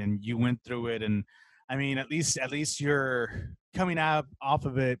 I mean, and you went through it, and I mean, at least you're coming out off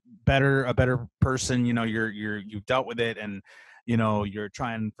of it a better person, you know. You dealt with it, and you know, you're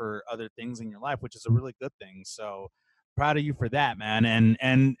trying for other things in your life, which is a really good thing. So proud of you for that, man.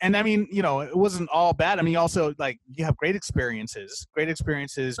 And I mean, you know, it wasn't all bad. I mean, also, like, you have great experiences being on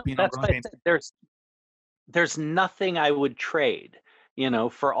that's growing why I pains. said there's nothing I would trade,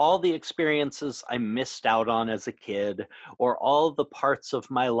 for all the experiences I missed out on as a kid, or all the parts of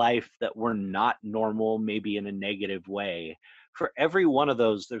my life that were not normal, maybe in a negative way. For every one of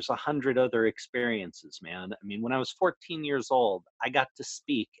those, there's 100 other experiences, man. I mean, when I was 14 years old, I got to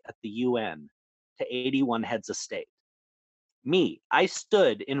speak at the UN to 81 heads of state. I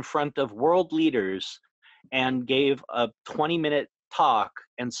stood in front of world leaders and gave a 20-minute talk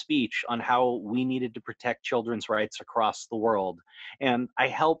and speech on how we needed to protect children's rights across the world. And I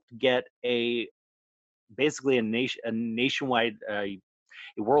helped get basically a nationwide, a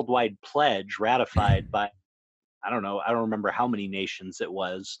worldwide pledge ratified by, I don't know, I don't remember how many nations it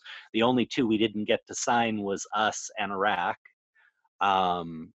was. The only two we didn't get to sign was us and Iraq.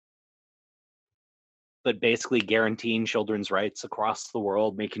 But basically guaranteeing children's rights across the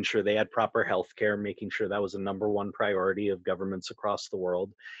world, making sure they had proper health care, making sure that was a number one priority of governments across the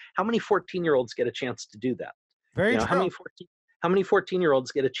world. How many 14-year-olds get a chance to do that? Very How true. many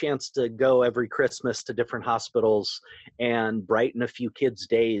 14-year-olds get a chance to go every Christmas to different hospitals and brighten a few kids'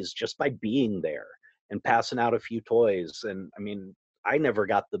 days just by being there and passing out a few toys? And I mean, I never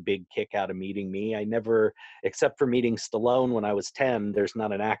got the big kick out of meeting me. I never, except for meeting Stallone when I was 10, there's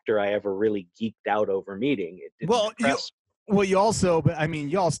not an actor I ever really geeked out over meeting. It didn't Well, you impress. well, you also, but I mean,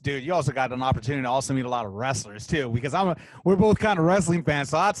 you also got an opportunity to also meet a lot of wrestlers too, because we're both kind of wrestling fans,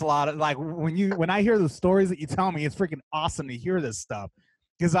 so that's a lot of like when I hear the stories that you tell me, it's freaking awesome to hear this stuff.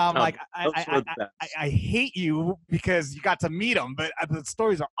 Because I'm No, like, those were the best. I hate you because you got to meet them, but the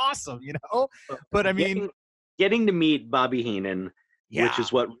stories are awesome, you know. But I mean, Getting to meet Bobby Heenan, which yeah,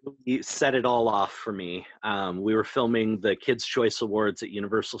 is what really set it all off for me. We were filming the Kids' Choice Awards at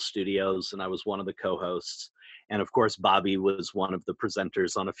Universal Studios, and I was one of the co-hosts. And of course, Bobby was one of the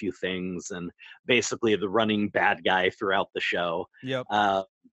presenters on a few things, and basically the running bad guy throughout the show. yep,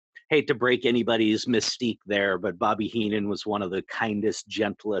 Hate to break anybody's mystique there, but Bobby Heenan was one of the kindest,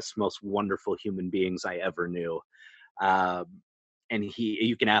 gentlest, most wonderful human beings I ever knew. Um, and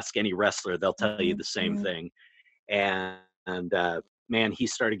you can ask any wrestler, they'll tell you the same thing. And man, he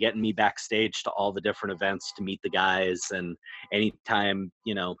started getting me backstage to all the different events to meet the guys. And anytime,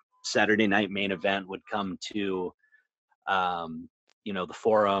 Saturday Night Main Event would come to, the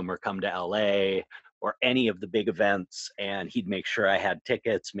Forum or come to LA or any of the big events, and he'd make sure I had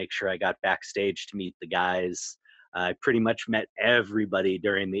tickets, make sure I got backstage to meet the guys. I pretty much met everybody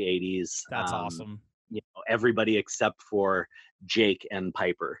during the 80s. that's awesome. everybody except for Jake and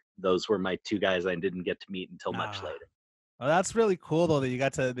Piper. Those were my two guys I didn't get to meet until much later. Well, that's really cool though that you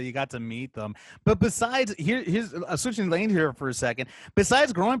got to meet them. But besides, here's switching lanes here for a second.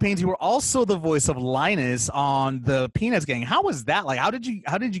 Besides Growing Pains, you were also the voice of Linus on the Peanuts Gang. How was that? Like, how did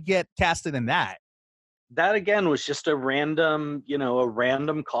you get casted in that? That again was just a random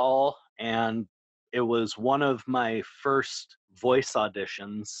call, and it was one of my first voice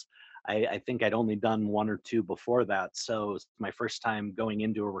auditions. I think I'd only done one or two before that, so it was my first time going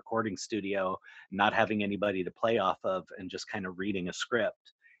into a recording studio, not having anybody to play off of, and just kind of reading a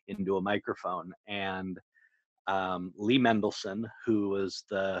script into a microphone. And Lee Mendelson, who was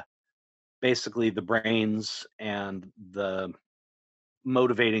basically the brains and the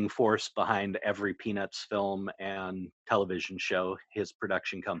motivating force behind every Peanuts film and television show, his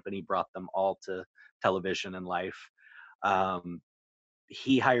production company brought them all to television and life.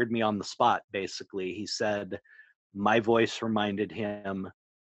 He hired me on the spot, basically. He said my voice reminded him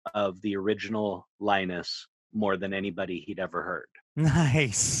of the original Linus more than anybody he'd ever heard.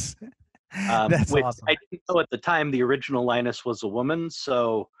 Nice. That's awesome. I didn't know at the time the original Linus was a woman,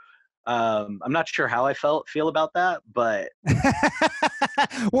 so I'm not sure how I feel about that, but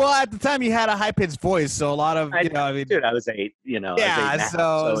well, at the time you had a high pitched voice, so a lot of I was 8, yeah.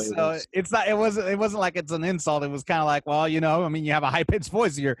 so it's not. It wasn't like it's an insult. It was kind of like, well, you have a high pitched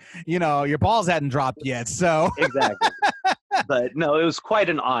voice. Your balls hadn't dropped yet, so exactly. But no, it was quite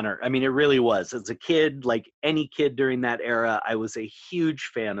an honor. I mean, it really was. As a kid, like any kid during that era, I was a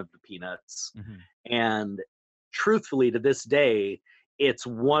huge fan of the Peanuts, and truthfully, to this day, it's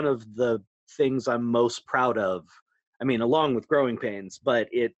one of the things I'm most proud of. I mean, along with Growing Pains, but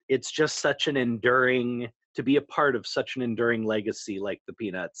it's just such an enduring, to be a part of such an enduring legacy like the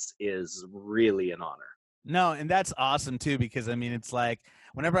Peanuts is really an honor. No, and that's awesome too, because I mean, it's like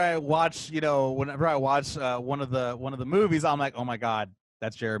whenever I watch one of the movies, I'm like, oh my God,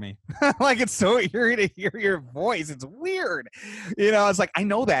 that's Jeremy. Like, it's so eerie to hear your voice. It's weird. It's like, I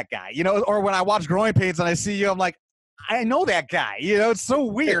know that guy, or when I watch Growing Pains and I see you, I'm like, I know that guy. It's so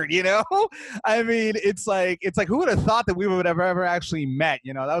weird. I mean, it's like who would have thought that we would have ever actually met?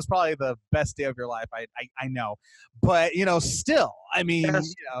 That was probably the best day of your life. I know, but still, I mean,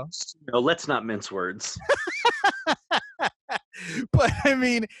 yes. Let's not mince words. But I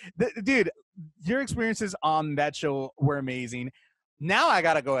mean, dude, your experiences on that show were amazing. Now I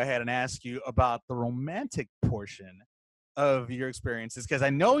got to go ahead and ask you about the romantic portion of your experiences, because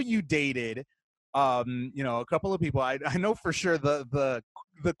I know you dated a couple of people. I know for sure the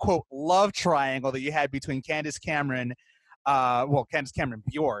quote love triangle that you had between Candace Cameron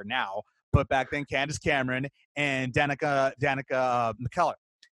Bure now, but back then Candace Cameron and Danica McKellar.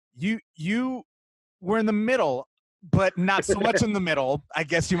 You were in the middle, but not so much in the middle, I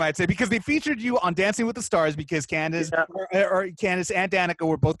guess you might say, because they featured you on Dancing with the Stars because Candace or Candace and Danica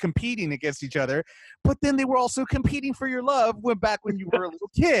were both competing against each other, but then they were also competing for your love back when you were a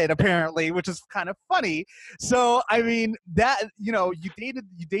little kid, apparently, which is kind of funny. So, I mean, that,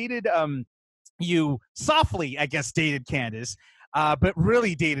 you softly, I guess, dated Candace, but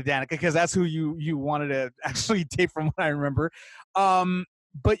really dated Danica because that's who you wanted to actually date, from what I remember.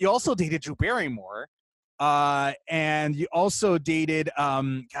 But you also dated Drew Barrymore. And you also dated,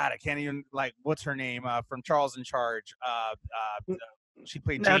 God, I can't even, what's her name, from Charles in Charge. She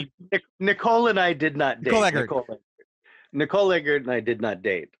played Jane. Nicole and I did not date. Nicole Eggert. Nicole Eggert and I did not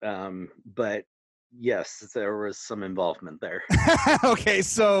date. But yes, there was some involvement there. Okay,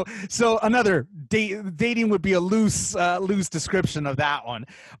 so another dating would be a loose description of that one,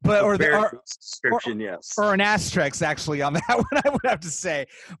 but yes, or an asterisk actually on that one, I would have to say.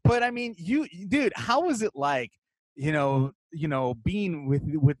 But I mean, dude, how was it like, being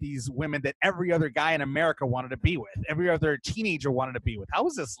with these women that every other guy in America wanted to be with, every other teenager wanted to be with? How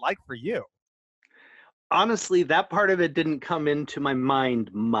was this like for you? Honestly, that part of it didn't come into my mind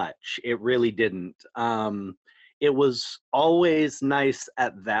much. It really didn't. It was always nice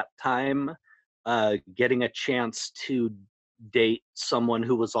at that time, getting a chance to date someone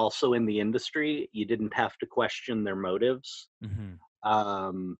who was also in the industry. You didn't have to question their motives.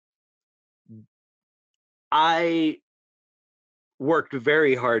 I worked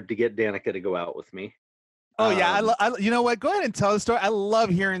very hard to get Danica to go out with me. Oh yeah, you know what? Go ahead and tell the story. I love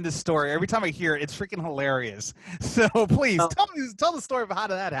hearing this story. Every time I hear it, it's freaking hilarious. So please tell the story of how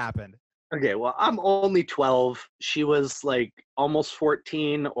that happened. Okay, well, I'm only 12. She was like almost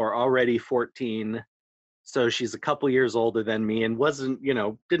 14 or already 14. So she's a couple years older than me and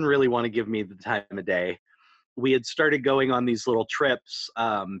didn't really want to give me the time of day. We had started going on these little trips,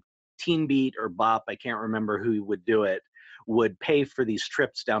 Teen Beat or Bop, I can't remember who would do it, would pay for these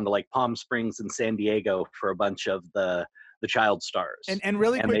trips down to like Palm Springs and San Diego for a bunch of the child stars. And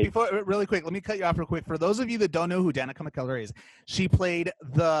really quick, let me cut you off real quick. For those of you that don't know who Danica McKellar is, she played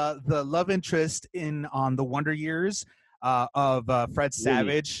the love interest on the Wonder Years of Fred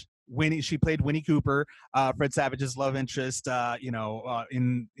Savage. She played Winnie Cooper, Fred Savage's love interest,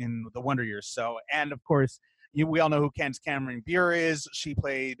 in the Wonder Years. So, and of course, we all know who Cameron Bure is. She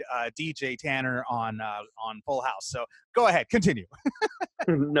played DJ Tanner on Full House. So go ahead, continue.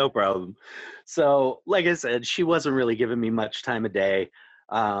 No problem. So, like I said, she wasn't really giving me much time of day.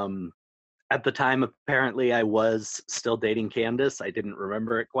 At the time, apparently, I was still dating Candace. I didn't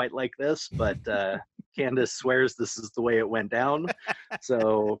remember it quite like this, but Candace swears this is the way it went down.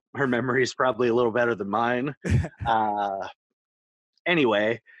 So her memory is probably a little better than mine.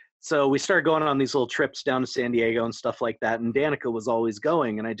 Anyway, so we started going on these little trips down to San Diego and stuff like that. And Danica was always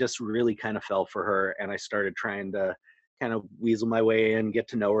going, and I just really kind of fell for her. And I started trying to kind of weasel my way in, get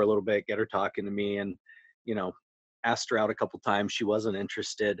to know her a little bit, get her talking to me, and, asked her out a couple times. She wasn't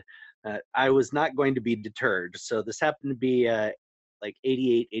interested. I was not going to be deterred. So this happened to be like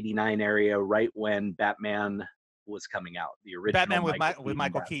 88, 89 area, right when Batman was coming out. The original Batman with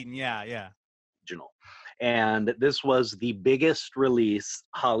Michael Keaton. Yeah. Original. And this was the biggest release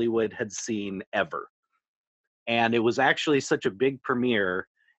Hollywood had seen ever. And it was actually such a big premiere,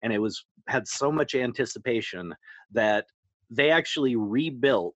 and it had so much anticipation that they actually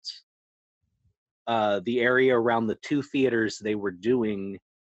rebuilt the area around the two theaters they were doing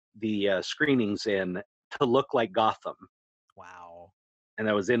the screenings in to look like Gotham. Wow. And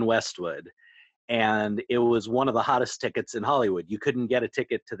that was in Westwood. And it was one of the hottest tickets in Hollywood. You couldn't get a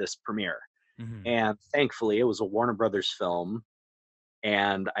ticket to this premiere. Mm-hmm. And thankfully, it was a Warner Brothers film.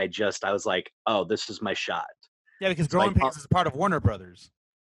 And I was like, oh, this is my shot. Yeah, because Growing Pains is part of Warner Brothers.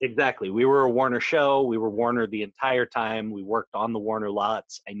 Exactly. We were a Warner show. We were Warner the entire time. We worked on the Warner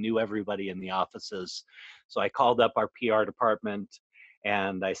lots. I knew everybody in the offices. So I called up our PR department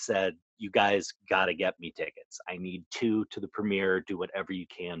and I said, you guys got to get me tickets. I need 2 to the premiere. Do whatever you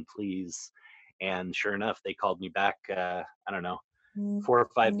can, please. And sure enough, they called me back, 4 or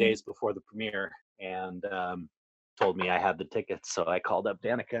 5 days before the premiere and told me I had the tickets. So I called up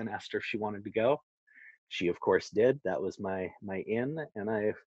Danica and asked her if she wanted to go. She, of course, did. That was my in. And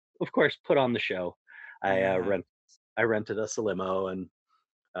I, of course, put on the show. I rented us a limo and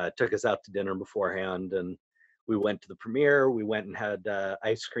took us out to dinner beforehand. And we went to the premiere. We went and had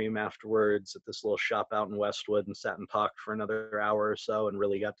ice cream afterwards at this little shop out in Westwood and sat and talked for another hour or so and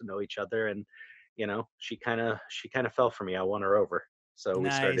really got to know each other. And, she kind of fell for me. I won her over. So we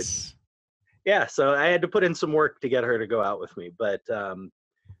started. Yeah. So I had to put in some work to get her to go out with me. But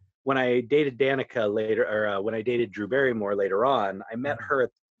when I dated Danica later, or when I dated Drew Barrymore later on, I met her at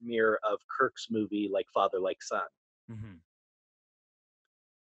the premiere of Kirk's movie, Like Father, Like Son. Mm-hmm.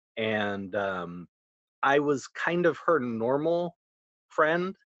 And I was kind of her normal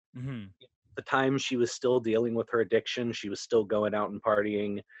friend. Mm-hmm. At the time, she was still dealing with her addiction. She was still going out and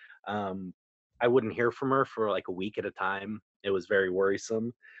partying. I wouldn't hear from her for like a week at a time. It was very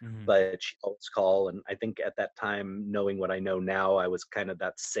worrisome, but she'd always call. And I think at that time, knowing what I know now, I was kind of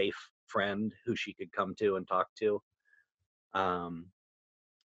that safe friend who she could come to and talk to. And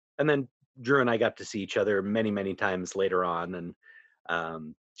then Drew and I got to see each other many, many times later on.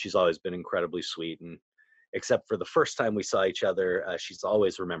 And she's always been incredibly sweet. And except for the first time we saw each other, she's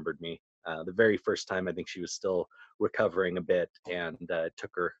always remembered me. The very first time, I think she was still recovering a bit, and took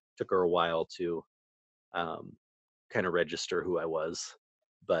her a while to kind of register who I was.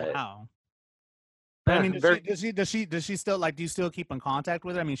 But wow. But I mean, does she still, like, do you still keep in contact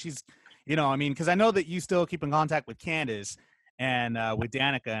with her? I mean, she's, because I know that you still keep in contact with Candace and with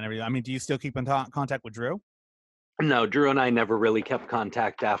Danica and everything. I mean, do you still keep in contact with Drew? No, Drew and I never really kept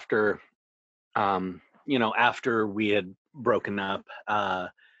contact after, after we had broken up.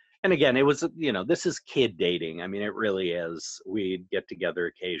 And again, it was, this is kid dating. I mean, it really is. We'd get together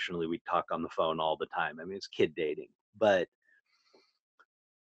occasionally. We'd talk on the phone all the time. I mean, it's kid dating. But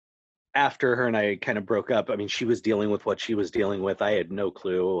after her and I kind of broke up, I mean, she was dealing with what she was dealing with. I had no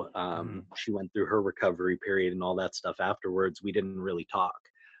clue. She went through her recovery period and all that stuff afterwards. We didn't really talk.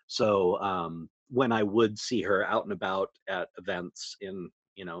 So when I would see her out and about at events in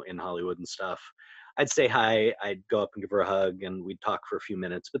Hollywood and stuff, I'd say hi, I'd go up and give her a hug, and we'd talk for a few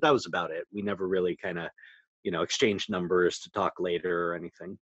minutes, but that was about it. We never really kind of, exchanged numbers to talk later or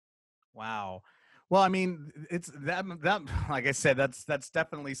anything. Wow. Well, I mean, it's that like I said, that's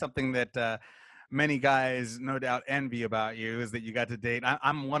definitely something that many guys no doubt envy about you, is that you got to date.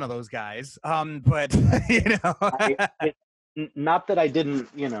 I'm one of those guys. But not that I didn't,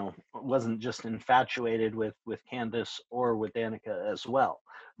 wasn't just infatuated with Candace or with Danica as well,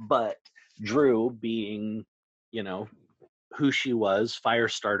 but Drew being, you know, who she was,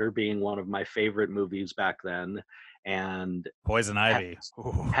 Firestarter being one of my favorite movies back then, and Poison Ivy.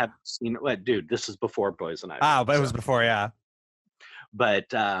 have seen what, dude, this is before Poison Ivy. Ah, but it was before, yeah. But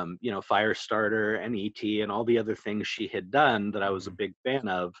you know, Firestarter and E.T. and all the other things she had done that I was a big fan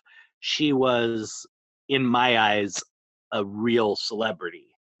of, she was, in my eyes, a real celebrity,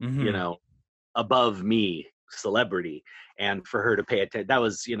 you know, above me celebrity. And for her to pay attention, that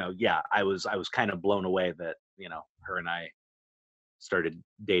was, you know, yeah, I was kind of blown away that, you know, her and I started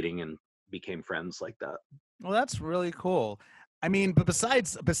dating and became friends like that. Well, that's really cool. I mean, but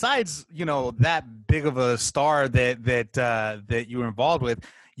besides, you know, that big of a star that you were involved with,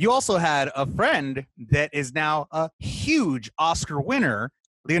 you also had a friend that is now a huge Oscar winner,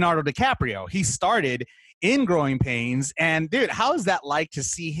 Leonardo DiCaprio. He started in Growing Pains, and dude, how is that like to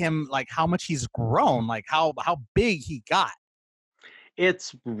see him, like how much he's grown, like how big he got?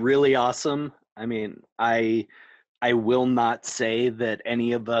 It's really awesome. I mean, I will not say that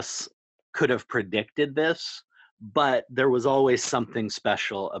any of us could have predicted this, but there was always something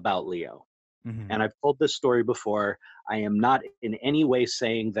special about Leo. And I've told this story before. I am not in any way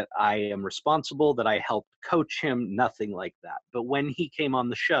saying that I am responsible, that I helped coach him, nothing like that. But when he came on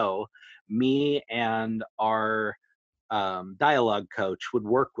the show, me and our dialogue coach would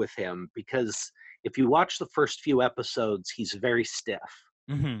work with him, because if you watch the first few episodes, he's very stiff.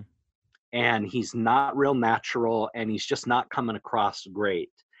 And he's not real natural, and he's just not coming across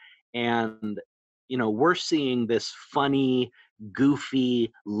great. And, you know, we're seeing this funny,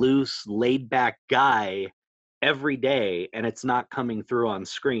 goofy, loose, laid back guy every day, and it's not coming through on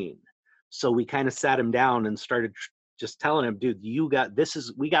screen. So we kind of sat him down and started just telling him, dude, we got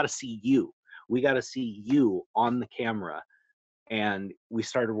to see you. We got to see you on the camera. And we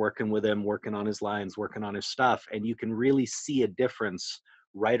started working with him, working on his lines, working on his stuff. And you can really see a difference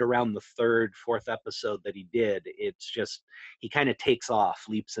right around the third, fourth episode that he did. It's just, he kind of takes off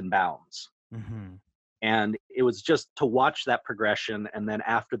leaps and bounds. And it was just to watch that progression, and then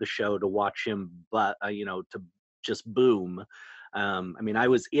after the show to watch him, you know, to just boom. I mean, I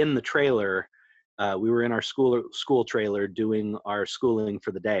was in the trailer. We were in our school trailer doing our schooling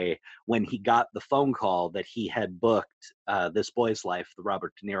for the day when he got the phone call that he had booked This Boy's Life, the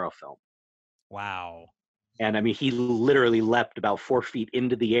Robert De Niro film. Wow. And I mean, he literally leapt about 4 feet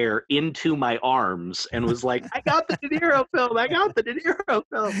into the air, into my arms, and was like, I got the De Niro film. I got the De Niro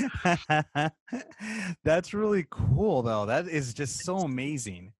film. That's really cool, though. That is just so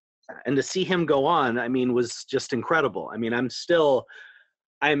amazing. And to see him go on, I mean, was just incredible. I mean, I'm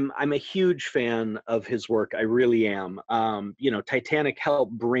a huge fan of his work. I really am. You know, Titanic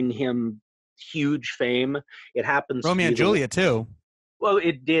helped bring him huge fame. It happens. Romeo and Juliet, too. Well,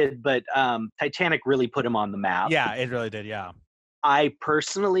 it did, but Titanic really put him on the map. Yeah, it really did, yeah. I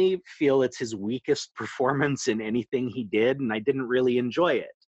personally feel it's his weakest performance in anything he did, and I didn't really enjoy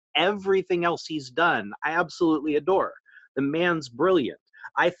it. Everything else he's done, I absolutely adore. The man's brilliant.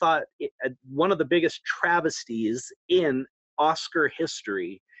 I thought one of the biggest travesties in Oscar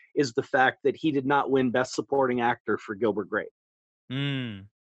history is the fact that he did not win Best Supporting Actor for Gilbert Grape.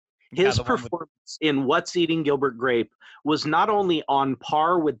 His performance in What's Eating Gilbert Grape was not only on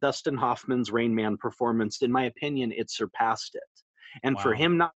par with Dustin Hoffman's Rain Man performance, in my opinion, it surpassed it. And for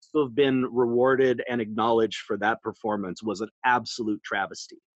him not to have been rewarded and acknowledged for that performance was an absolute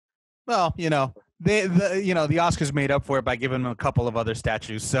travesty. Well, you know, the Oscars made up for it by giving him a couple of other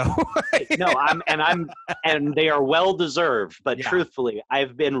statues. So no, and they are well deserved. But truthfully,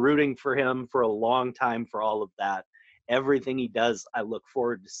 I've been rooting for him for a long time for all of that. Everything he does, I look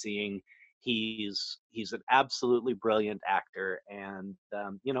forward to seeing. He's an absolutely brilliant actor, and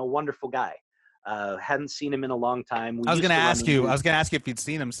you know, wonderful guy. Hadn't seen him in a long time. I was going to ask you if you'd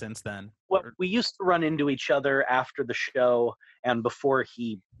seen him since then. Well, we used to run into each other after the show, and before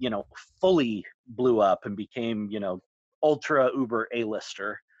he, you know, fully blew up and became, you know, ultra uber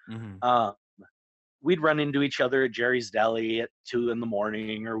A-lister. We'd run into each other at Jerry's Deli at 2 a.m,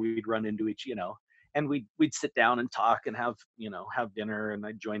 or we'd run into and we'd sit down and talk and have dinner, and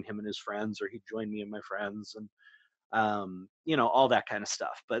I'd join him and his friends, or he'd join me and my friends, and you know, all that kind of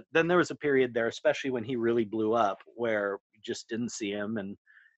stuff. But then there was a period there, especially when he really blew up, where we just didn't see him. And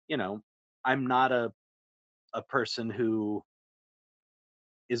you know, I'm not a person who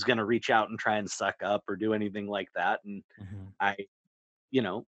is going to reach out and try and suck up or do anything like that. And I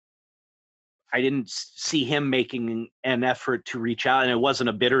didn't see him making an effort to reach out, and it wasn't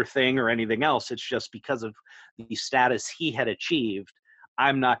a bitter thing or anything else. It's just because of the status he had achieved,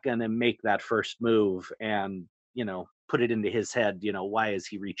 I'm not going to make that first move and put it into his head, why is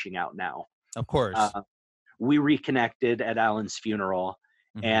he reaching out now? Of course. We reconnected at Alan's funeral,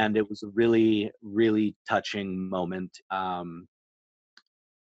 Mhm. and it was a really, really touching moment.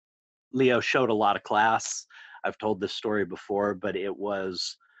 Leo showed a lot of class. I've told this story before, but it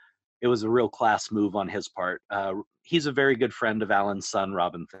was a real class move on his part. He's a very good friend of Alan's son,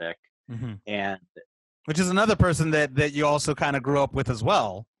 Robin Thicke, Mhm. and Which is another person that you also kind of grew up with as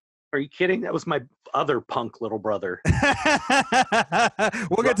well. are you kidding? That was my other punk little brother. We'll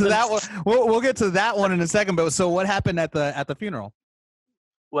get to that one. We'll get to that one in a second. But so, what happened at the funeral?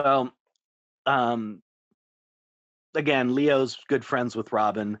 Well, again, Leo's good friends with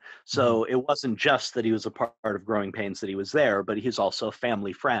Robin, so it wasn't just that he was a part of Growing Pains that he was there, but he's also a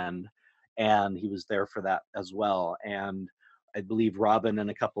family friend, and he was there for that as well. And I believe Robin and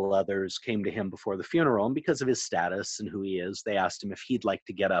a couple of others came to him before the funeral, and because of his status and who he is, they asked him if he'd like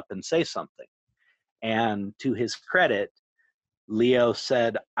to get up and say something. And to his credit, Leo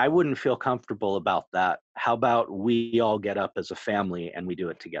said, I wouldn't feel comfortable about that. How about we all get up as a family and we do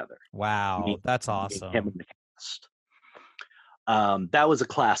it together? Wow, that's Him awesome. and the cast. That was a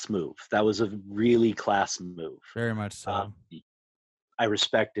class move. That was a really class move. Very much so. I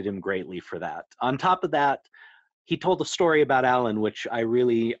respected him greatly for that. On top of that, he told a story about Alan, which I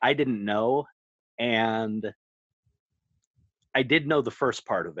didn't know. And I did know the first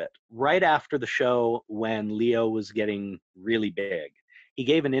part of it. Right after the show, when Leo was getting really big, he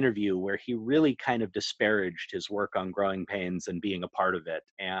gave an interview where he really kind of disparaged his work on Growing Pains and being a part of it,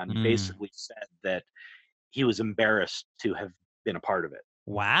 and basically said that he was embarrassed to have been a part of it.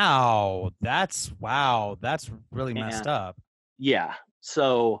 Wow, that's really messed up. Yeah.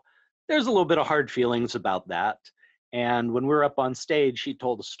 So there's a little bit of hard feelings about that. And when we were up on stage, he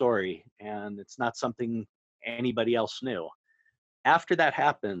told a story, and it's not something anybody else knew. After that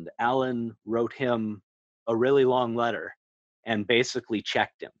happened, Alan wrote him a really long letter and basically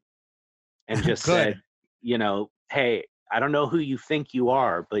checked him and just said, hey, I don't know who you think you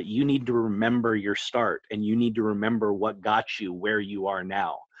are, but you need to remember your start, and you need to remember what got you where you are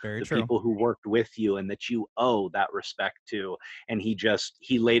now. Very the true. people who worked with you and that you owe that respect to. And he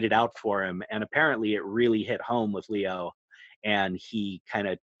laid it out for him. And apparently it really hit home with Leo, and he kind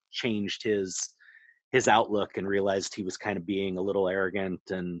of changed his outlook and realized he was kind of being a little arrogant,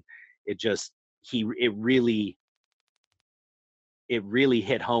 and it really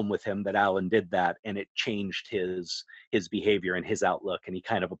hit home with him that Alan did that, and it changed his behavior and his outlook, and he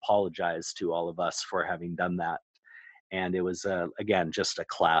kind of apologized to all of us for having done that. And it was again just a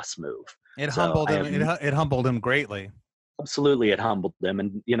class move. It humbled him. It humbled him greatly. Absolutely, it humbled him,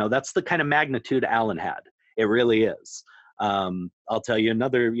 and that's the kind of magnitude Alan had. It really is. I'll tell you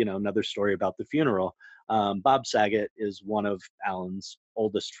another story about the funeral. Bob Saget is one of Alan's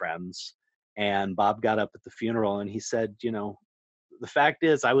oldest friends, and Bob got up at the funeral and he said, the fact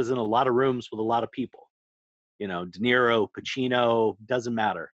is, I was in a lot of rooms with a lot of people. De Niro, Pacino, doesn't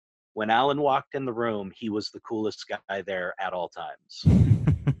matter. When Alan walked in the room, he was the coolest guy there at all times.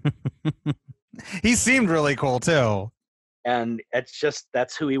 He seemed really cool too. And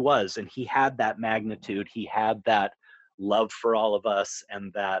that's who he was. And he had that magnitude. He had that love for all of us,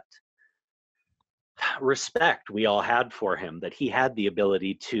 and that respect we all had for him, that he had the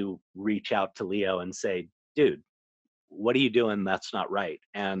ability to reach out to Leo and say, dude, what are you doing? That's not right.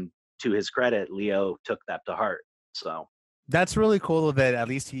 And to his credit, Leo took that to heart. So that's really cool that at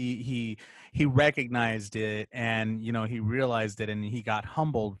least he recognized it, and he realized it, and he got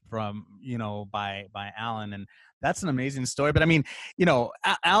humbled from by Alan, and that's an amazing story. But I mean,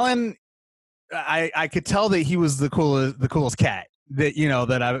 Alan, I could tell that he was the coolest cat that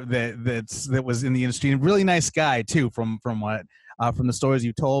that was in the industry, and really nice guy too from the stories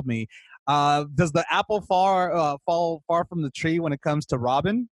you told me. Does the apple fall far from the tree when it comes to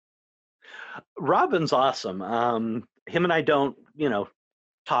Robin? Robin's awesome. Him and I don't,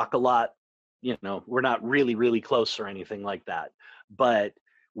 talk a lot. We're not really, really close or anything like that. But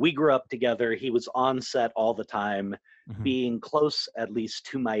we grew up together. He was on set all the time. Mm-hmm. Being close, at least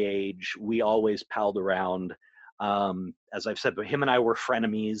to my age, we always palled around. As I've said, but him and I were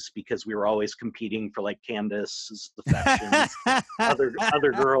frenemies because we were always competing for like Candace's affections,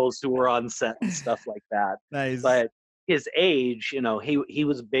 other girls who were on set and stuff like that. Nice. But his age, he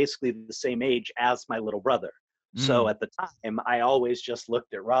was basically the same age as my little brother. So at the time, I always just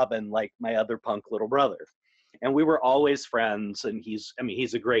looked at Robin like my other punk little brother. And we were always friends, and he's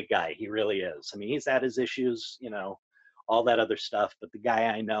a great guy. He really is. He's had his issues, all that other stuff, but the guy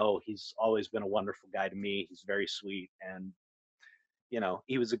I know, he's always been a wonderful guy to me. He's very sweet, and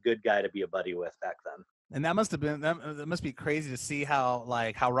he was a good guy to be a buddy with back then. And that must be crazy to see how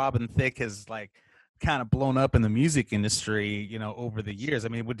Robin Thicke has kind of blown up in the music industry, over the years. I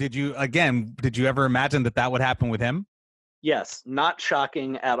mean, did you ever imagine that would happen with him? Yes, not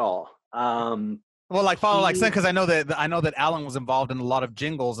shocking at all. Well, like follow like because I know that Alan was involved in a lot of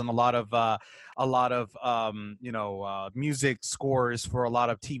jingles and a lot of music scores for a lot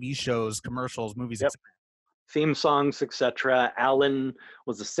of TV shows, commercials, movies. Yep. Theme songs, etc. Alan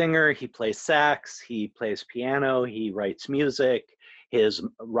was a singer. He plays sax. He plays piano. He writes music.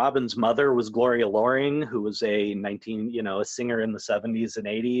 Robin's mother was Gloria Loring, who was a singer in the 70s and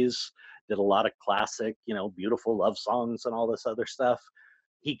 80s. Did a lot of classic, beautiful love songs and all this other stuff.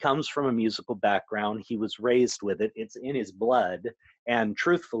 He comes from a musical background. He was raised with it. It's in his blood. And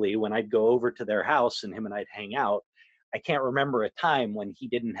truthfully, when I'd go over to their house and him and I'd hang out, I can't remember a time when he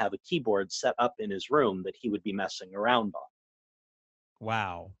didn't have a keyboard set up in his room that he would be messing around on.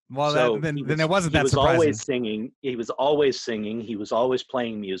 Wow. Well, then it wasn't that surprising. He was always singing. He was always singing. He was always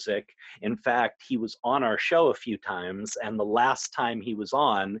playing music. In fact, he was on our show a few times. And the last time he was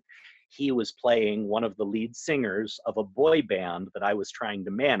on, he was playing one of the lead singers of a boy band that I was trying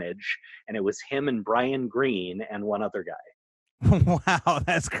to manage. And it was him and Brian Green and one other guy. Wow,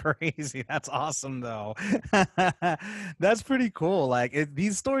 that's crazy. That's awesome, though. That's pretty cool. Like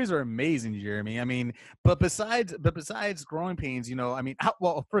these stories are amazing, Jeremy. I mean, but besides Growing Pains,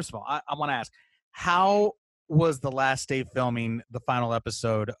 first of all, I want to ask, how was the last day filming the final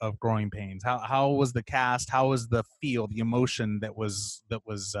episode of Growing Pains? How was the cast? How was the feel, the emotion that was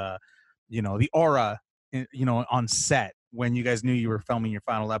the aura, on set when you guys knew you were filming your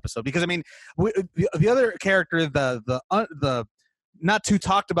final episode? Because I mean, the other character, the not too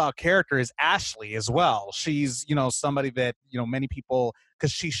talked about character is Ashley as well. She's somebody that many people,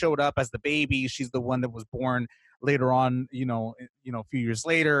 because she showed up as the baby. She's the one that was born later on, a few years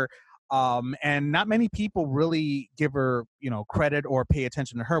later. And not many people really give her, credit or pay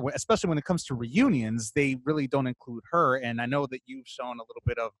attention to her, especially when it comes to reunions. They really don't include her. And I know that you've shown a little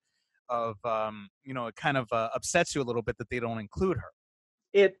bit of it kind of upsets you a little bit that they don't include her.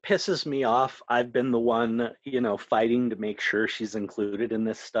 It pisses me off. I've been the one, fighting to make sure she's included in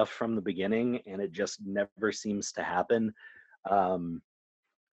this stuff from the beginning, and it just never seems to happen.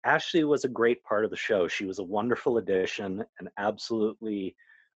 Ashley was a great part of the show. She was a wonderful addition, an absolutely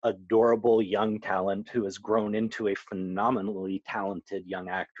adorable young talent who has grown into a phenomenally talented young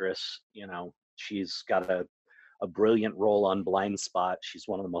actress. She's got a brilliant role on Blind Spot. She's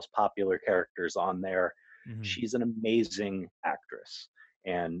one of the most popular characters on there. Mm-hmm. She's an amazing actress,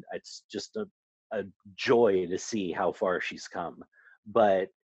 and it's just a joy to see how far she's come. But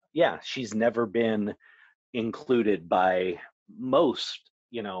yeah, she's never been included by most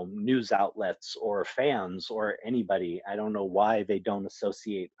news outlets or fans or anybody. I don't know why they don't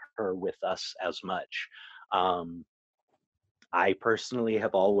associate her with us as much. I personally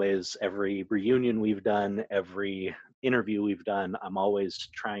have always, every reunion we've done, every interview we've done, I'm always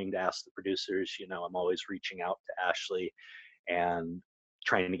trying to ask the producers, I'm always reaching out to Ashley and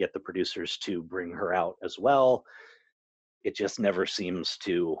trying to get the producers to bring her out as well. It just never seems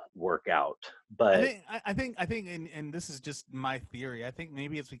to work out. But I think, and this is just my theory. I think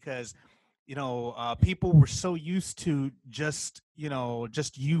maybe it's because, people were so used to just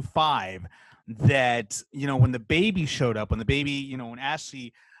U5 that, when the baby showed up, when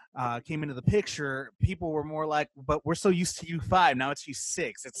Ashley came into the picture, people were more like, but we're so used to U5. Now it's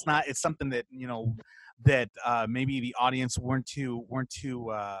U6. It's something that, that maybe the audience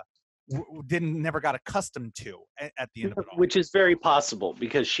never got accustomed to at the end of it all. Which is very possible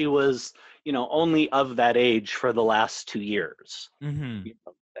because she was, only of that age for the last 2 years. Mm-hmm.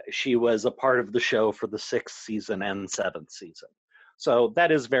 She was a part of the show for the 6th season and 7th season. So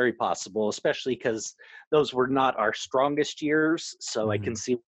that is very possible, especially because those were not our strongest years. So I can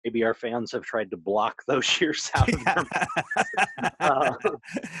see maybe our fans have tried to block those years out of them.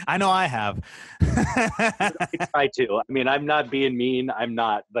 I know I have. I try to. I mean, I'm not being mean. I'm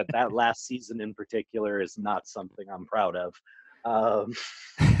not. But that last season in particular is not something I'm proud of.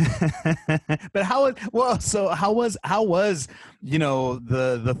 But how was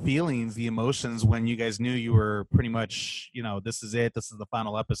the feelings, the emotions when you guys knew you were pretty much, this is it, this is the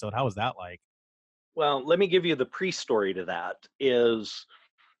final episode? How was that like? Well, let me give you the pre-story to that. Is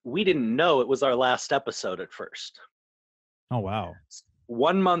we didn't know it was our last episode at first. Oh, wow.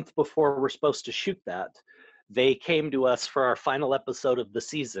 1 month before we're supposed to shoot that, they came to us for our final episode of the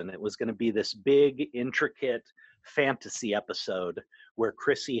season. It was going to be this big, intricate fantasy episode where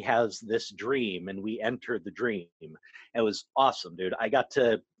Chrissy has this dream and we enter the dream. It was awesome, dude.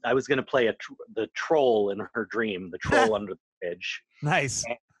 I was going to play the troll in her dream, the troll under the bridge. Nice.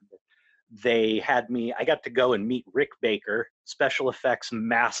 And they had me, I got to go and meet Rick Baker, special effects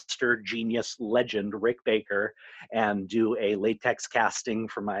master, genius, legend, Rick Baker, and do a latex casting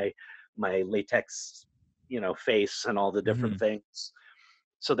for my latex, face and all the different things.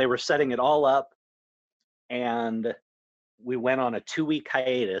 So they were setting it all up, and we went on a 2-week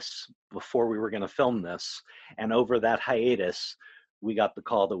hiatus before we were going to film this. And over that hiatus, we got the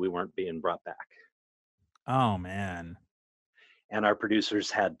call that we weren't being brought back. Oh, man. And our producers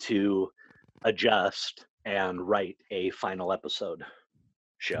had to adjust and write a final episode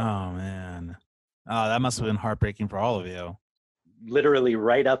show. Oh, man. Oh, that must have been heartbreaking for all of you. Literally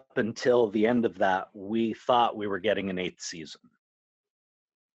right up until the end of that, we thought we were getting an 8th season.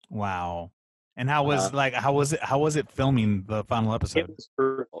 Wow. And how was it filming the final episode? It was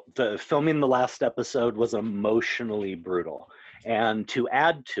brutal. Filming the last episode was emotionally brutal. And to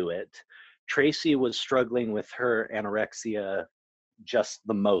add to it, Tracy was struggling with her anorexia just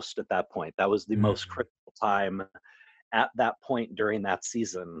the most at that point. That was the most critical time at that point during that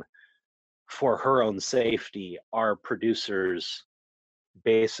season. For her own safety, our producers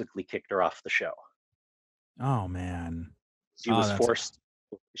basically kicked her off the show. Oh, man. She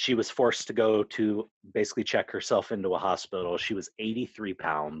was forced to go to basically check herself into a hospital. She was 83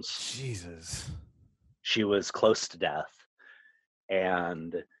 pounds. Jesus. She was close to death.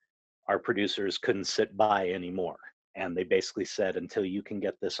 And our producers couldn't sit by anymore. And they basically said, until you can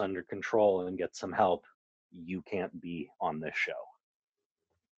get this under control and get some help, you can't be on this show.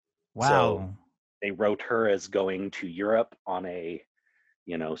 Wow. So they wrote her as going to Europe on a,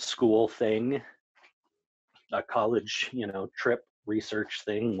 school thing, a college, trip, research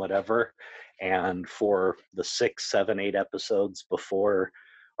thing, whatever. And for the 6, 7, 8 episodes before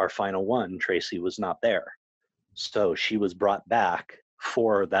our final one, Tracy was not there. So she was brought back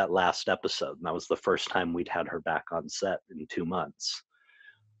for that last episode. And that was the first time we'd had her back on set in 2 months.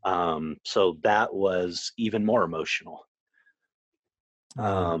 So that was even more emotional.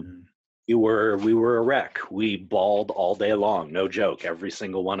 We were a wreck. We bawled all day long, no joke, every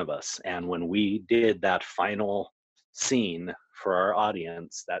single one of us. And when we did that final scene for our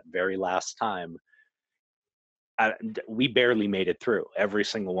audience, that very last time, we barely made it through, every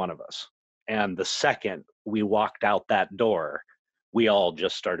single one of us. And the second we walked out that door, we all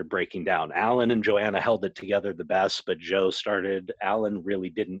just started breaking down. Alan and Joanna held it together the best, but Alan really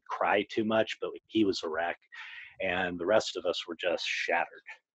didn't cry too much, but he was a wreck. And the rest of us were just shattered.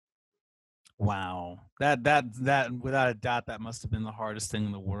 Wow. That without a doubt, that must have been the hardest thing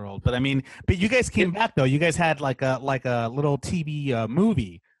in the world. But but you guys came back though. You guys had like a little TV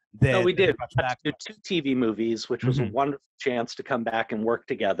movie. No, we did. We had to do 2 TV movies, which was a wonderful chance to come back and work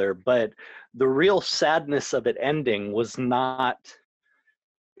together. But the real sadness of it ending was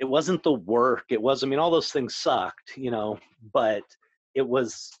it wasn't the work. It was, all those things sucked, but it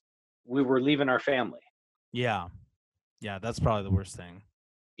was, we were leaving our family. Yeah. Yeah, that's probably the worst thing.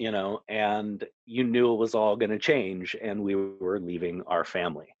 And you knew it was all going to change, and we were leaving our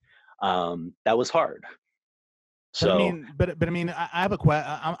family. That was hard. So, but I have a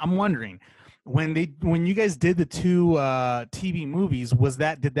question. I'm wondering, when you guys did the 2 TV movies,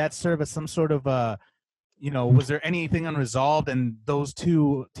 did that serve as some sort of was there anything unresolved, and those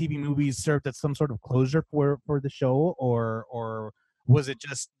 2 TV movies served as some sort of closure for the show, or was it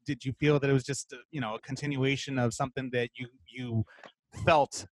just, did you feel that it was just a continuation of something that you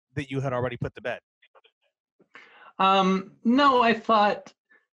felt that you had already put to bed? No, I thought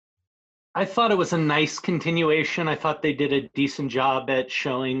it was a nice continuation. I thought they did a decent job at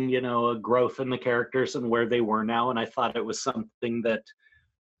showing, a growth in the characters and where they were now. And I thought it was something that,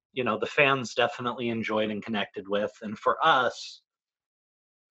 the fans definitely enjoyed and connected with. And for us,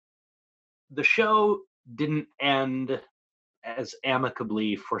 the show didn't end as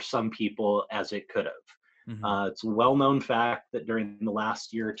amicably for some people as it could have. It's a well-known fact that during the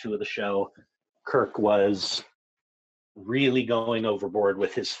last year or 2 of the show, Kirk was really going overboard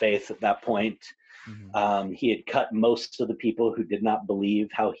with his faith at that point. He had cut most of the people who did not believe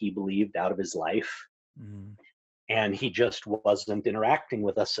how he believed out of his life. And he just wasn't interacting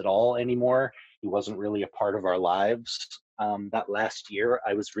with us at all anymore. He wasn't really a part of our lives. That last year,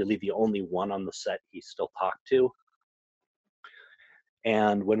 I was really the only one on the set he still talked to.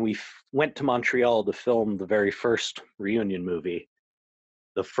 And when we went to Montreal to film the very first reunion movie,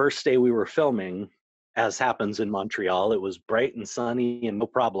 the first day we were filming, as happens in Montreal, it was bright and sunny and no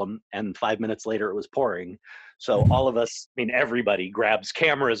problem. And 5 minutes later, it was pouring. So all of us, everybody grabs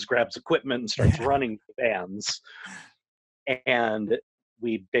cameras, grabs equipment, and starts running the vans. And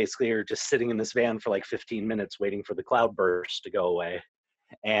we basically are just sitting in this van for like 15 minutes waiting for the cloudburst to go away.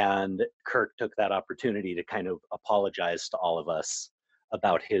 And Kirk took that opportunity to kind of apologize to all of us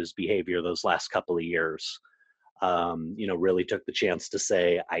about his behavior those last couple of years. Really took the chance to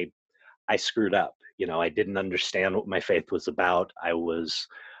say, I screwed up. I didn't understand what my faith was about. I was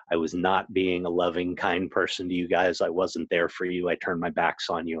not being a loving, kind person to you guys. I wasn't there for you. I turned my backs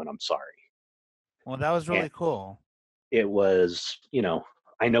on you, and I'm sorry. Well, that was really And cool. it was,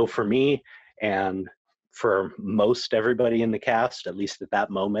 I know for me and for most everybody in the cast, at least at that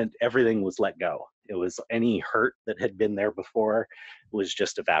moment, everything was let go. It was any hurt that had been there before was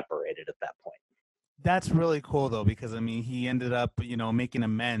just evaporated at that point. That's really cool though, because I mean, he ended up, making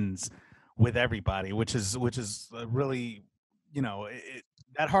amends with everybody, which is really,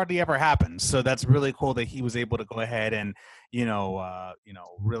 that hardly ever happens. So that's really cool that he was able to go ahead and,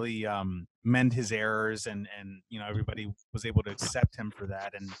 really mend his errors, and everybody was able to accept him for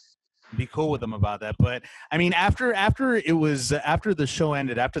that and be cool with him about that. But I mean, after the show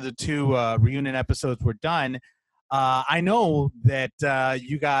ended, after the two reunion episodes were done, I know that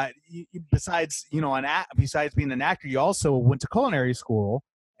besides besides being an actor, you also went to culinary school,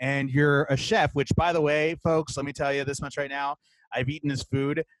 and you're a chef. Which, by the way, folks, let me tell you this much right now: I've eaten his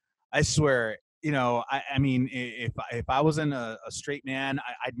food. I swear, I mean, if I wasn't a straight man,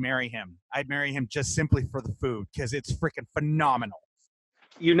 I'd marry him. I'd marry him just simply for the food, because it's freaking phenomenal.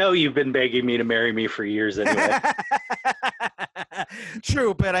 You've been begging me to marry me for years anyway.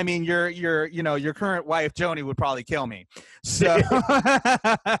 True, but I mean, your current wife Joni would probably kill me. So,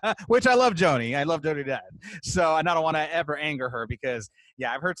 which I love Joni. I love Joni to death. So, and I don't want to ever anger her, because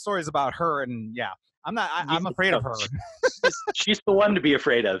I've heard stories about her, and I'm afraid of her. She's the one to be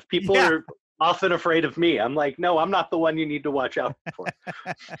afraid of. People are often afraid of me. I'm like, no, I'm not the one you need to watch out for.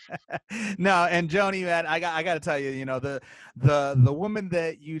 No, and Joni, man, I got to tell you, the woman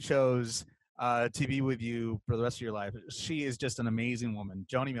that you chose to be with you for the rest of your life, she is just an amazing woman.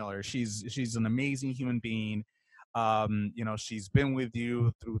 Joni Miller, she's an amazing human being. She's been with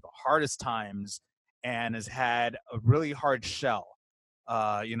you through the hardest times and has had a really hard shell,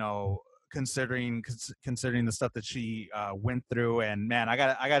 considering the stuff that she went through. And man, I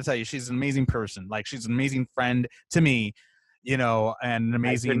gotta tell you, she's an amazing person. Like, she's an amazing friend to me, and an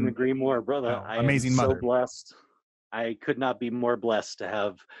amazing. I couldn't agree more, brother. Amazing I am mother. so blessed. I could not be more blessed to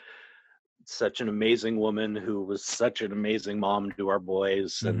have such an amazing woman who was such an amazing mom to our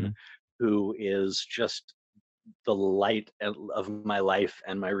boys, and who is just the light of my life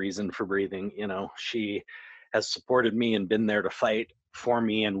and my reason for breathing. She has supported me and been there to fight for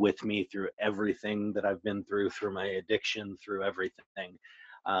me and with me through everything that I've been through my addiction, through everything.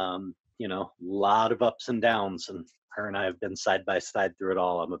 A lot of ups and downs, and her and I have been side by side through it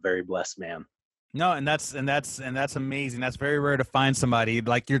all. I'm a very blessed man. No, and that's amazing. That's very rare to find somebody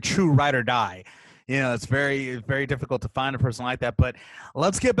like your true ride or die. It's very, very difficult to find a person like that. But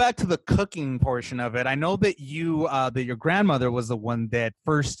let's get back to the cooking portion of it. I know that that your grandmother was the one that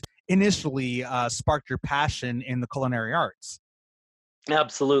first initially sparked your passion in the culinary arts.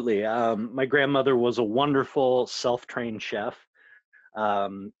 Absolutely. My grandmother was a wonderful self-trained chef.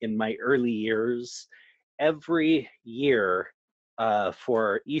 In my early years, every year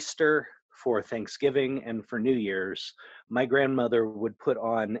for Easter, for Thanksgiving, and for New Year's, my grandmother would put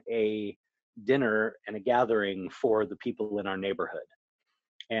on a dinner and a gathering for the people in our neighborhood.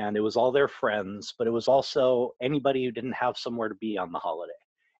 And it was all their friends, but it was also anybody who didn't have somewhere to be on the holiday,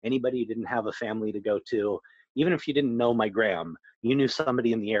 anybody who didn't have a family to go to. Even if you didn't know my gram, you knew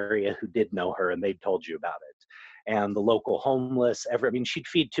somebody in the area who did know her, and they'd told you about it. And the local homeless, she'd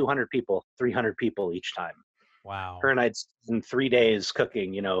feed 200 people, 300 people each time. Wow. Her and I'd spend 3 days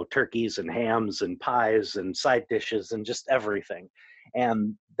cooking, turkeys and hams and pies and side dishes and just everything.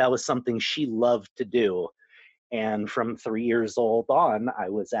 And that was something she loved to do. And from 3 years old on, I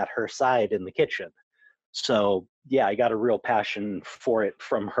was at her side in the kitchen. So I got a real passion for it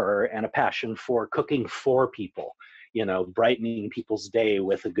from her, and a passion for cooking for people, brightening people's day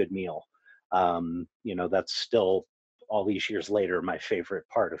with a good meal. That's still, all these years later, my favorite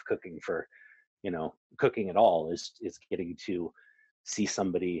part of cooking cooking at all is getting to see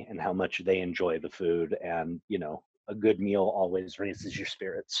somebody and how much they enjoy the food. And, a good meal always raises your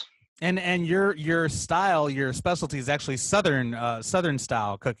spirits. And your style, your specialty is actually Southern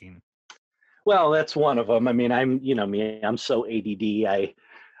style cooking. Well, that's one of them. I mean, I'm so ADD.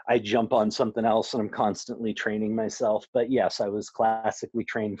 I jump on something else, and I'm constantly training myself. But yes, I was classically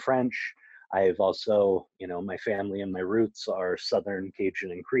trained French. I've also, my family and my roots are Southern,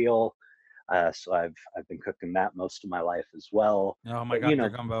 Cajun, and Creole. So I've been cooking that most of my life as well. Oh my God, your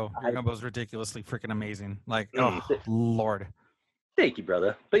gumbo is ridiculously freaking amazing. Like, oh Lord. Thank you,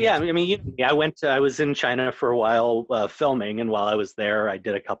 brother. But I was in China for a while filming, and while I was there, I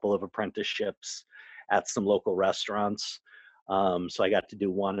did a couple of apprenticeships at some local restaurants. So I got to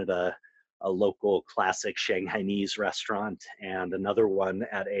do one at a local classic Shanghainese restaurant and another one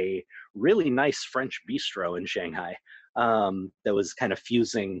at a really nice French bistro in Shanghai that was kind of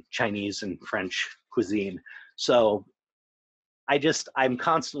fusing Chinese and French cuisine. So I'm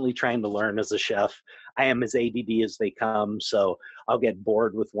constantly trying to learn as a chef. I am as ADD as they come, so I'll get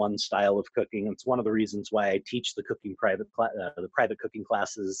bored with one style of cooking. It's one of the reasons why I teach the private cooking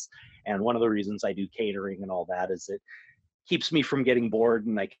classes, and one of the reasons I do catering and all that is it keeps me from getting bored,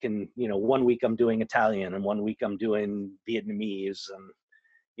 and I can, 1 week I'm doing Italian and 1 week I'm doing Vietnamese, and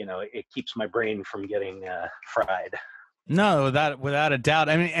it keeps my brain from getting fried. No, without a doubt.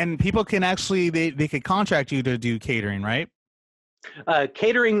 I mean, and people can actually they could contract you to do catering, right?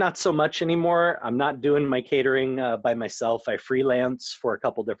 Catering, not so much anymore. I'm not doing my catering by myself. I freelance for a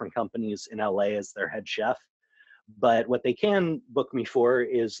couple different companies in LA as their head chef. But what they can book me for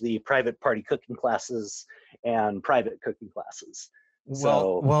is the private party cooking classes and private cooking classes.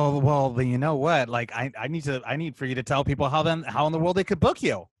 Well, then you know what? Like, I need for you to tell people how in the world they could book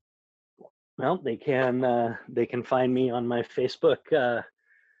you. Well, they can find me on my Facebook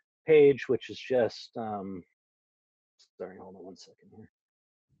page, which is just sorry, hold on 1 second here.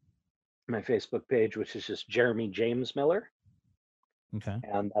 My Facebook page, which is just Jeremy James Miller. Okay.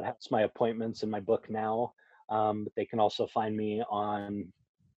 And that has my appointments in my book now. But they can also find me on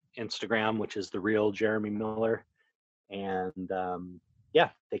Instagram, which is the real Jeremy Miller. And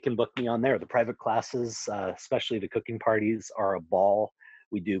they can book me on there. The private classes, especially the cooking parties, are a ball.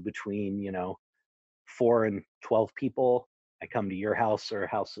 We do between 4 and 12 people. I come to your house or a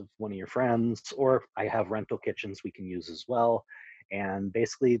house of one of your friends, or I have rental kitchens we can use as well. And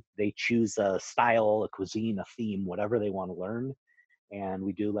basically they choose a style, a cuisine, a theme, whatever they want to learn. And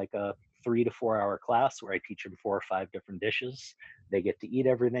we do like a 3 to 4 hour class where I teach them 4 or 5 different dishes. They get to eat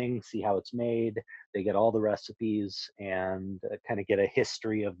everything, see how it's made. They get all the recipes and kind of get a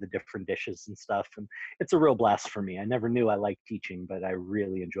history of the different dishes and stuff. And it's a real blast for me. I never knew I liked teaching, but I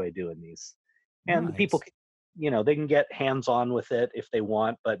really enjoy doing these. And Nice. people, they can get hands-on with it if they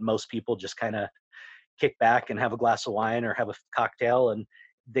want, but most people just kind of kick back and have a glass of wine or have a cocktail, and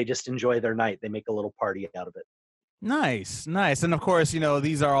they just enjoy their night. They make a little party out of it. Nice. And of course,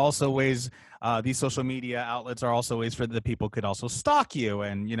 these are also ways, these social media outlets are also ways for the people could also stalk you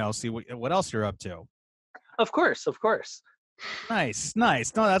and, see what else you're up to. Of course. Nice. No,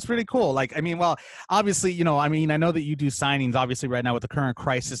 that's pretty cool. Like, I mean, well, obviously, I know that you do signings, obviously right now with the current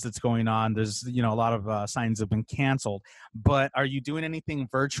crisis that's going on, there's, a lot of signings have been canceled, but are you doing anything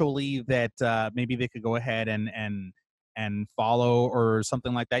virtually that maybe they could go ahead and follow or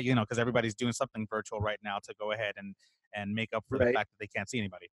something like that, because everybody's doing something virtual right now to go ahead and make up for the fact that they can't see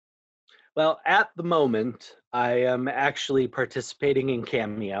anybody? Well, at the moment, I am actually participating in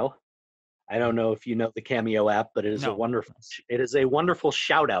Cameo. I don't know if you know the Cameo app, but it is a wonderful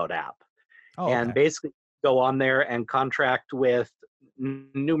shout out app. Oh, okay. And basically go on there and contract with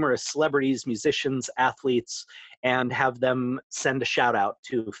numerous celebrities, musicians, athletes, and have them send a shout out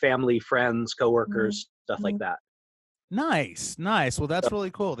to family, friends, coworkers, stuff like that. Nice. Well, that's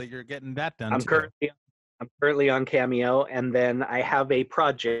really cool that you're getting that done. I'm currently on Cameo, and then I have a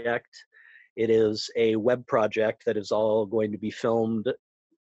project. It is a web project that is all going to be filmed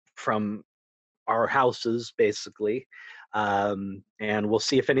from our houses, basically, and we'll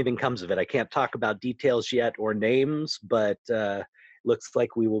see if anything comes of it. I can't talk about details yet or names, but looks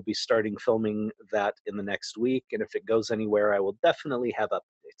like we will be starting filming that in the next week, and if it goes anywhere, I will definitely have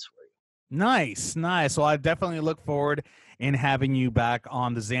updates for you. Nice. Well, I definitely look forward in having you back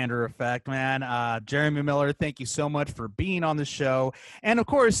on the Xander Effect, man. Jeremy Miller, thank you so much for being on the show. And of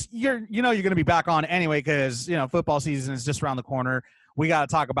course, you're going to be back on anyway, because, football season is just around the corner. We got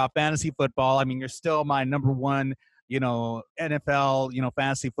to talk about fantasy football. I mean, you're still my number one, NFL,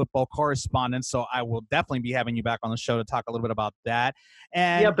 fantasy football correspondent. So I will definitely be having you back on the show to talk a little bit about that.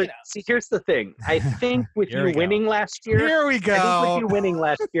 And yeah, but see, here's the thing. I think with you winning last year, here we go. I think with you winning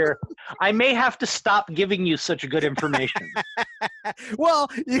last year, I may have to stop giving you such good information. Well,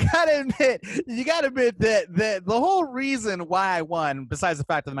 you gotta admit that the whole reason why I won, besides the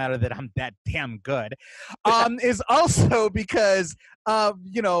fact of the matter that I'm that damn good, is also because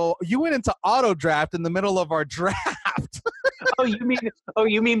you went into auto draft in the middle of our draft. Oh,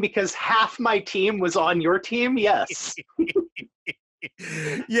 you mean because half my team was on your team? Yes.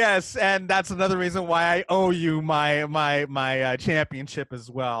 Yes, and that's another reason why I owe you my championship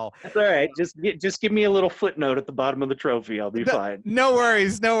as well. That's all right. Just give me a little footnote at the bottom of the trophy. I'll be fine. No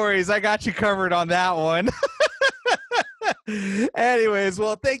worries. I got you covered on that one. Anyways,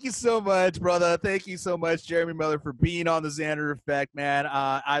 well, thank you so much, brother. Thank you so much, Jeremy Miller, for being on the Xander Effect, man.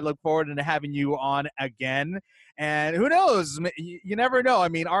 I look forward to having you on again. And who knows? You never know. I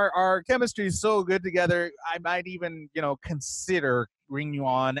mean, our chemistry is so good together. I might even, consider bringing you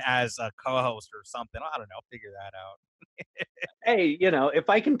on as a co-host or something. I don't know. Figure that out. Hey, if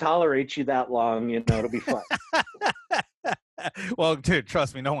I can tolerate you that long, it'll be fun. Well, dude,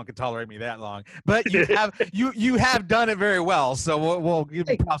 trust me, no one can tolerate me that long. But you have you have done it very well, so we'll give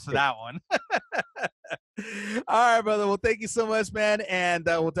you props for that one. All right, brother. Well, thank you so much, man, and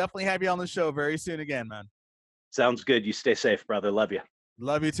we'll definitely have you on the show very soon again, man. Sounds good. You stay safe, brother. Love you.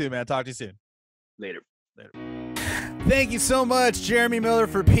 Love you too, man. Talk to you soon. Later. Thank you so much, Jeremy Miller,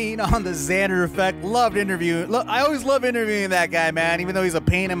 for being on the Xander Effect. Loved interviewing. I always love interviewing that guy, man, even though he's a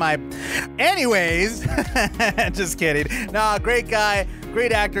pain in my... Anyways, just kidding. Nah, great guy,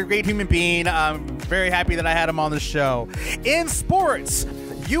 great actor, great human being. I'm very happy that I had him on the show. In sports,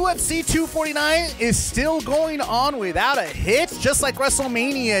 UFC 249 is still going on without a hitch, just like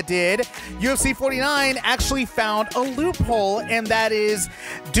WrestleMania did. UFC 49 actually found a loophole, and that is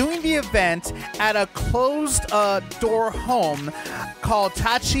doing the event at a closed door home called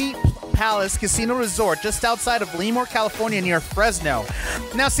Tachi Palace Casino Resort, just outside of Lemoore, California, near Fresno.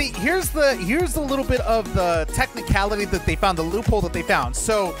 Now, see, here's the little bit of the technicality that they found, the loophole that they found.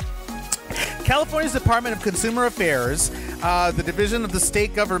 So, California's Department of Consumer Affairs, the division of the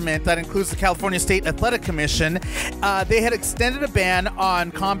state government that includes the California State Athletic Commission, they had extended a ban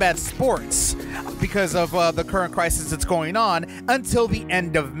on combat sports because of the current crisis that's going on until the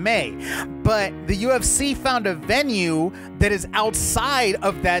end of May. But the UFC found a venue that is outside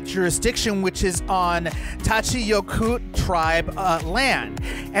of that jurisdiction, which is on Tachi-Yoku tribe land,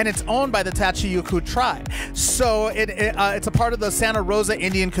 and it's owned by the Tachi-Yoku tribe. So it's a part of the Santa Rosa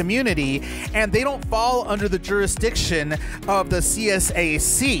Indian community, and they don't fall under the jurisdiction of the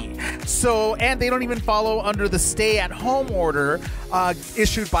CSAC. So, and they don't even follow under the stay-at-home order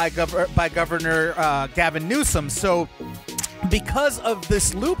issued by Governor Gavin Newsom. So, because of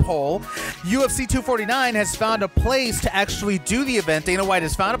this loophole, UFC 249 has found a place to actually do the event. Dana White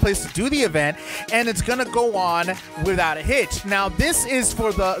has found a place to do the event, and it's going to go on without a hitch. Now, this is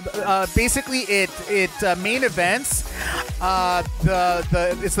for the basically it main events.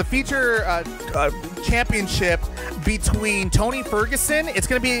 It's the feature championship between Tony Ferguson. It's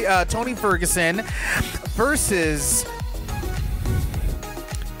going to be Tony Ferguson versus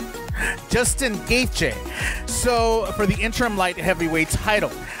Justin Gaethje. So for the interim light heavyweight title,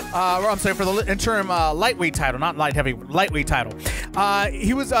 for the interim lightweight title, not lightweight title.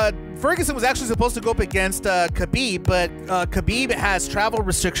 Ferguson was actually supposed to go up against Khabib, but Khabib has travel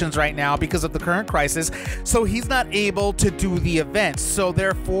restrictions right now because of the current crisis, so he's not able to do the event. So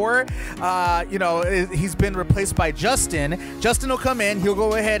therefore, he's been replaced by Justin. Justin will come in. He'll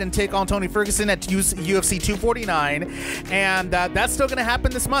go ahead and take on Tony Ferguson at UFC 249, and that's still going to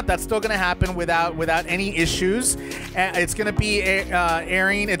happen this month. That's still going to happen without any issues. It's going to be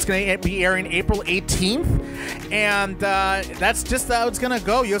airing. It's going to be airing April 18th, and that's just how it's going to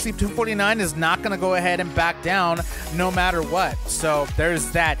go. UFC 249 is not going to go ahead and back down no matter what. So there's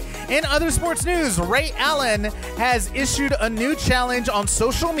that. In other sports news, Ray Allen has issued a new challenge on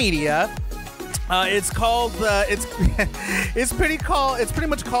social media. It's called it's pretty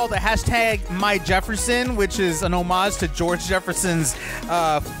much called the hashtag #MyJefferson, which is an homage to George Jefferson's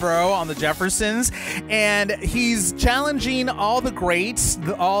fro on the Jeffersons, and he's challenging all the greats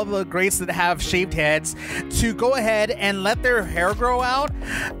that have shaved heads to go ahead and let their hair grow out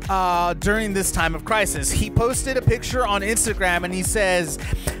during this time of crisis. He posted a picture on Instagram and he says,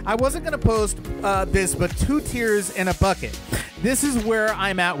 "I wasn't gonna post this, but 2 tears in a bucket. This is where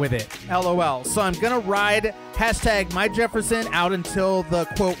I'm at with it, LOL. So I'm gonna ride #MyJefferson out until the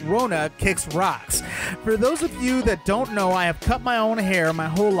quote Rona kicks rocks. For those of you that don't know, I have cut my own hair my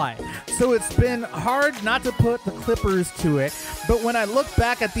whole life, so it's been hard not to put the clippers to it, but when I look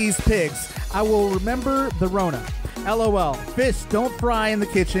back at these pics, I will remember the Rona. LOL. Fish don't fry in the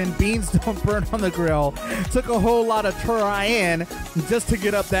kitchen, beans don't burn on the grill. Took a whole lot of trying just to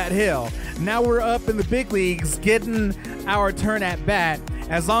get up that hill. Now we're up in the big leagues, getting our turn at bat.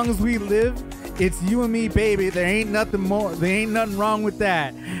 As long as we live, it's you and me, baby. There ain't nothing wrong with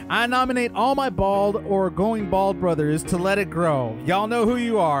that. I nominate all my bald or going bald brothers to let it grow. Y'all know who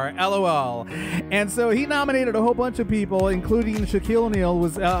you are, LOL." And so he nominated a whole bunch of people, including Shaquille O'Neal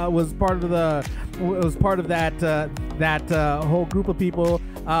was part of was part of that whole group of people.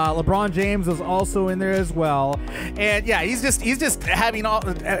 LeBron James was also in there as well, and yeah, he's just having all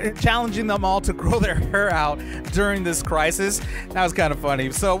challenging them all to grow their hair out during this crisis. That was kind of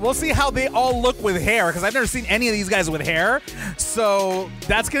funny. So we'll see how they all look with hair, because I've never seen any of these guys with hair. So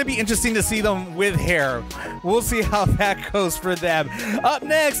that's gonna be interesting to see them with hair. We'll see how that goes for them. Up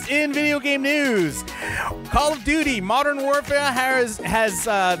next in video game news, Call of Duty Modern Warfare has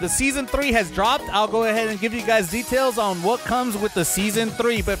the season 3 has dropped. I'll go ahead and give you guys details on what comes with the season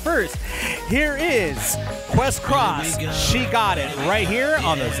 3. But first, here is Quest Cross. She Got It right here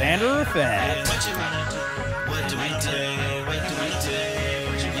on the Xander Effect. What you wanna do? What do we do? What do we do?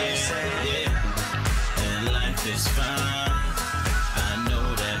 Yeah. And life is fine. I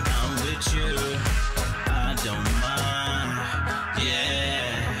know that I'm with you. I don't mind.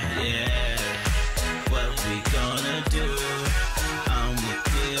 Yeah. What we gonna do? I'm with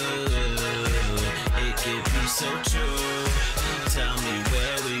you. It could be so true. Tell me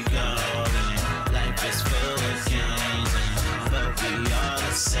where we going. Life is full of games, but we are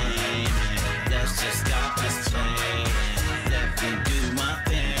the same. Let's just stop this playing. Let me do my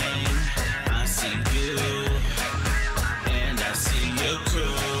thing. I see you, and I see your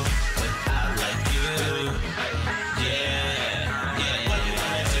crew, but I like you. Yeah. What you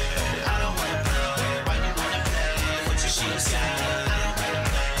wanna do? I don't wanna play. Why you wanna play? What you should say? I don't wanna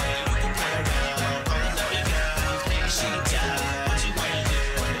play. We can play around, calling up your girls, maybe she got. What you wanna do?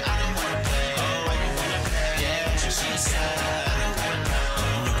 I don't wanna play. Why you wanna play? Yeah, what you should say? I don't wanna play.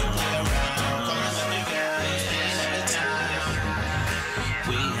 You can play around, calling up your girls, maybe another time.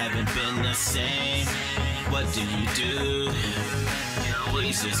 We haven't been the same. What do you do?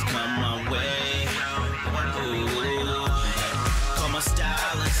 Please just come my way. Ooh. Call my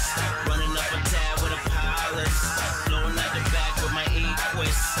stylist, running up a tab with a pilot, blowing out the back with my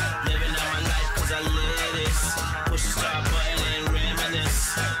Equus, living out my life 'cause I live this. Push the start button and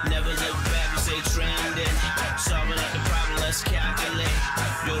reminisce. Never look back, you say trending. Solving out the problem, let's calculate.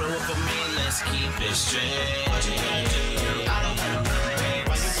 You're the one for me, let's keep it straight. What you wanna do? I don't wanna play.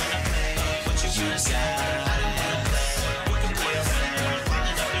 Why you wanna play? What you wanna say? I don't wanna play. We can play around,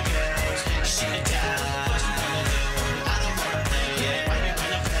 calling up the girls, she got. What you wanna do? I don't wanna play. Yeah, why you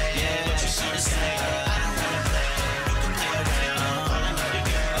wanna play? Yeah, what you wanna say? I don't wanna play. We can play around, calling up the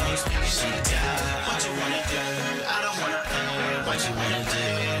girls, she got. What you wanna do? I don't wanna play. What you wanna do?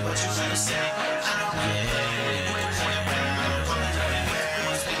 What you wanna say? I don't wanna play. We can play around, calling up the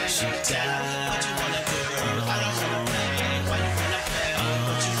girls, she got. What you wanna do? I don't wanna play. Why you wanna play?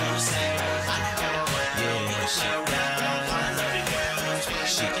 What you wanna say? I don't wanna play. Yeah, she got. Calling up the girls,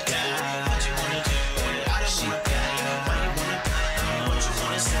 she got. What you wanna do? I don't wanna play. Why you wanna play? What you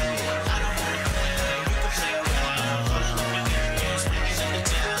wanna say? I don't wanna play. We can play around, calling up the girls, maybe another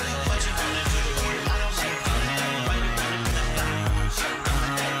time. What you wanna do? I don't wanna play. Why you wanna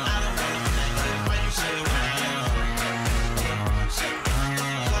play? I don't wanna play. Why you play around?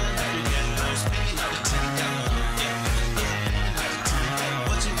 Calling up the girls, maybe another time.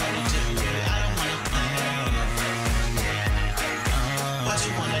 What you wanna do? I don't wanna play. What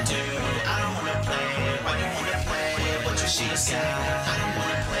you wanna do? I don't wanna play. Why you wanna play? What you should say? I don't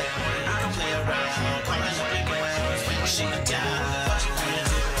wanna play. I can play around, calling up the girls, maybe she got. What you wanna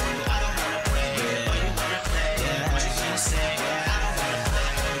do? I don't wanna play. Why you wanna play? What you should say? I don't wanna play.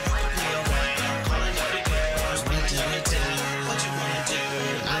 You can play around, calling up the girls, what do we do? What you wanna do?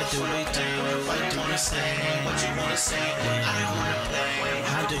 What do we do? What do you wanna say? What you wanna say? I don't wanna play.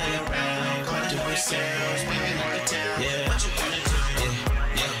 How do we round? What do we say? Maybe another time. Yeah. What you wanna do? What you wanna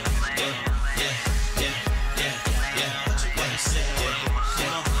say?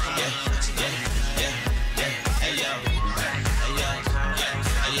 Hey yo. Hey yo.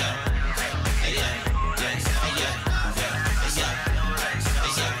 Hey yo. Hey yo. Hey yo.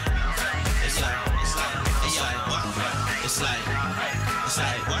 It's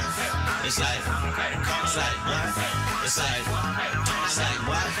like what? It's like what? It's like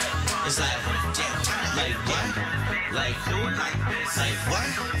what? It's like what? Like who? Like what?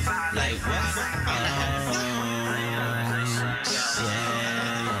 Like what?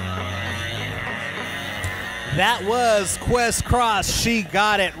 That was Quest Cross. She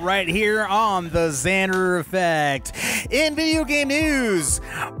Got It right here on the Xander Effect. In video game news,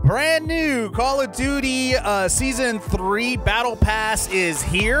 brand new Call of Duty Season 3 Battle Pass is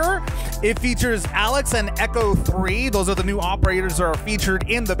here. It features Alex and Echo 3. Those are the new operators that are featured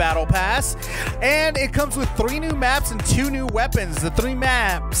in the Battle Pass. And it comes with 3 new maps and 2 new weapons. The 3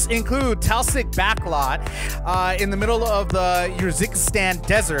 maps include Talsik Backlot in the middle of the Uzbekistan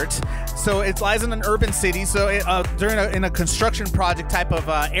desert. So it lies in an urban city, so in a construction project type of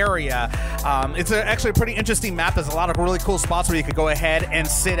area. It's actually a pretty interesting map. There's a lot of really cool spots where you could go ahead and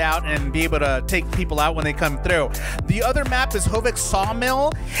sit out and be able to take people out when they come through. The other map is OBEK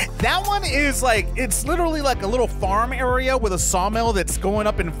Sawmill. That one is like, it's literally like a little farm area with a sawmill that's going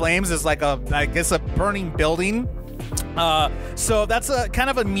up in flames. It's like I guess a burning building. So that's a kind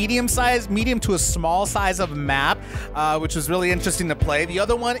of a medium to a small size of map, which is really interesting to play. The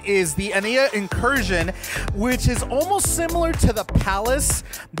other one is the Ania Incursion, which is almost similar to the Palace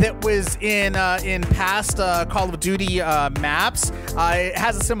that was in past Call of Duty maps. It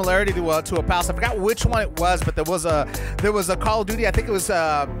has a similarity to a Palace. I forgot which one it was, but there was a Call of Duty. I think it was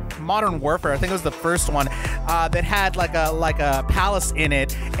Modern Warfare. I think it was the first one that had like a palace in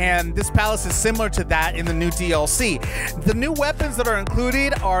it, and this palace is similar to that in the new DLC. The new weapons that are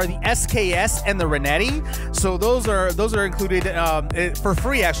included are the SKS and the Renetti. So those are included for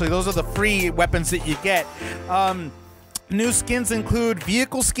free. Actually, those are the free weapons that you get. New skins include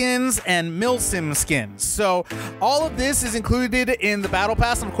vehicle skins and milsim skins. So all of this is included in the Battle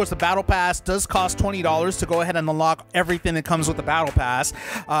Pass. And of course, the Battle Pass does cost $20 to go ahead and unlock everything that comes with the Battle Pass.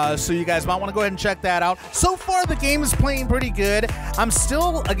 So you guys might want to go ahead and check that out. So far, the game is playing pretty good. I'm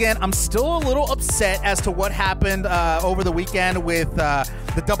still a little upset as to what happened over the weekend with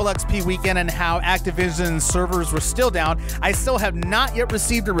the Double XP weekend and how Activision's servers were still down. I still have not yet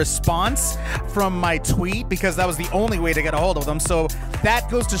received a response from my tweet because that was the only way to get a hold of them. So that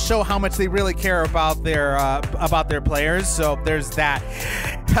goes to show how much they really care about their players. So there's that.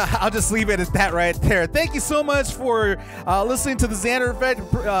 I'll just leave it at that right there. Thank you so much for listening to the Xander Effect.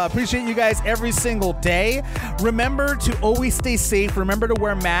 Appreciate you guys every single day. Remember to always stay safe. Remember to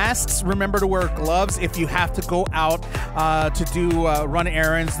wear masks. Remember to wear gloves if you have to go out to do run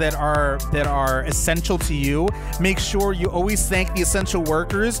errands that are essential to you. Make sure you always thank the essential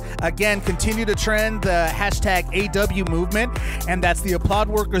workers. Again, continue to trend the hashtag AW movement, and that's the Applaud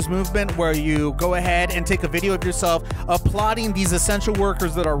Workers movement, where you go ahead and take a video of yourself applauding these essential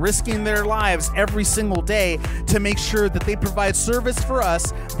workers that are risking their lives every single day to make sure that they provide service for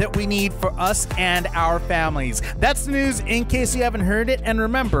us that we need for us and our families. That's the news in case you haven't heard it. And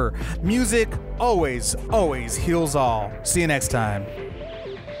remember, music always, always heals all. See you next time.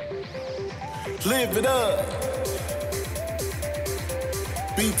 Live it up.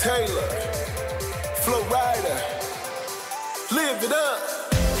 B. Taylor. Flow Rider. Live it up.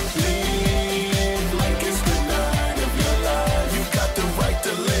 Live like it's the night of your life. You got the right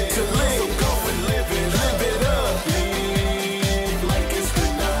to live. So go and live it up. Live like it's the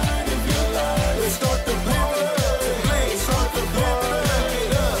night of your life. Let's start the party. Let's start the party. Live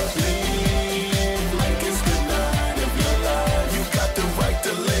it up. Live like it's the night of your life. You got the right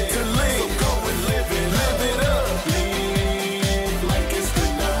to live. So go and live it up. Live like it's the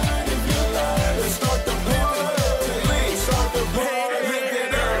night of your life. Let's start the party. Let's start the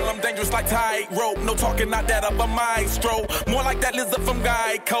party. Girl, I'm dangerous like tightrope. No talking, not that of a maestro. More like that lizard from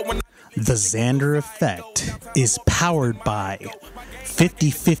Geico. When The Xander Effect is powered by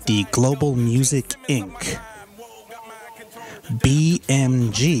 50/50 Global Music Inc.,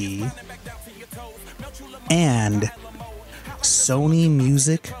 BMG, and Sony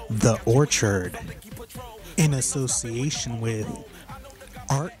Music The Orchard, in association with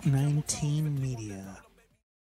Art 19 Media.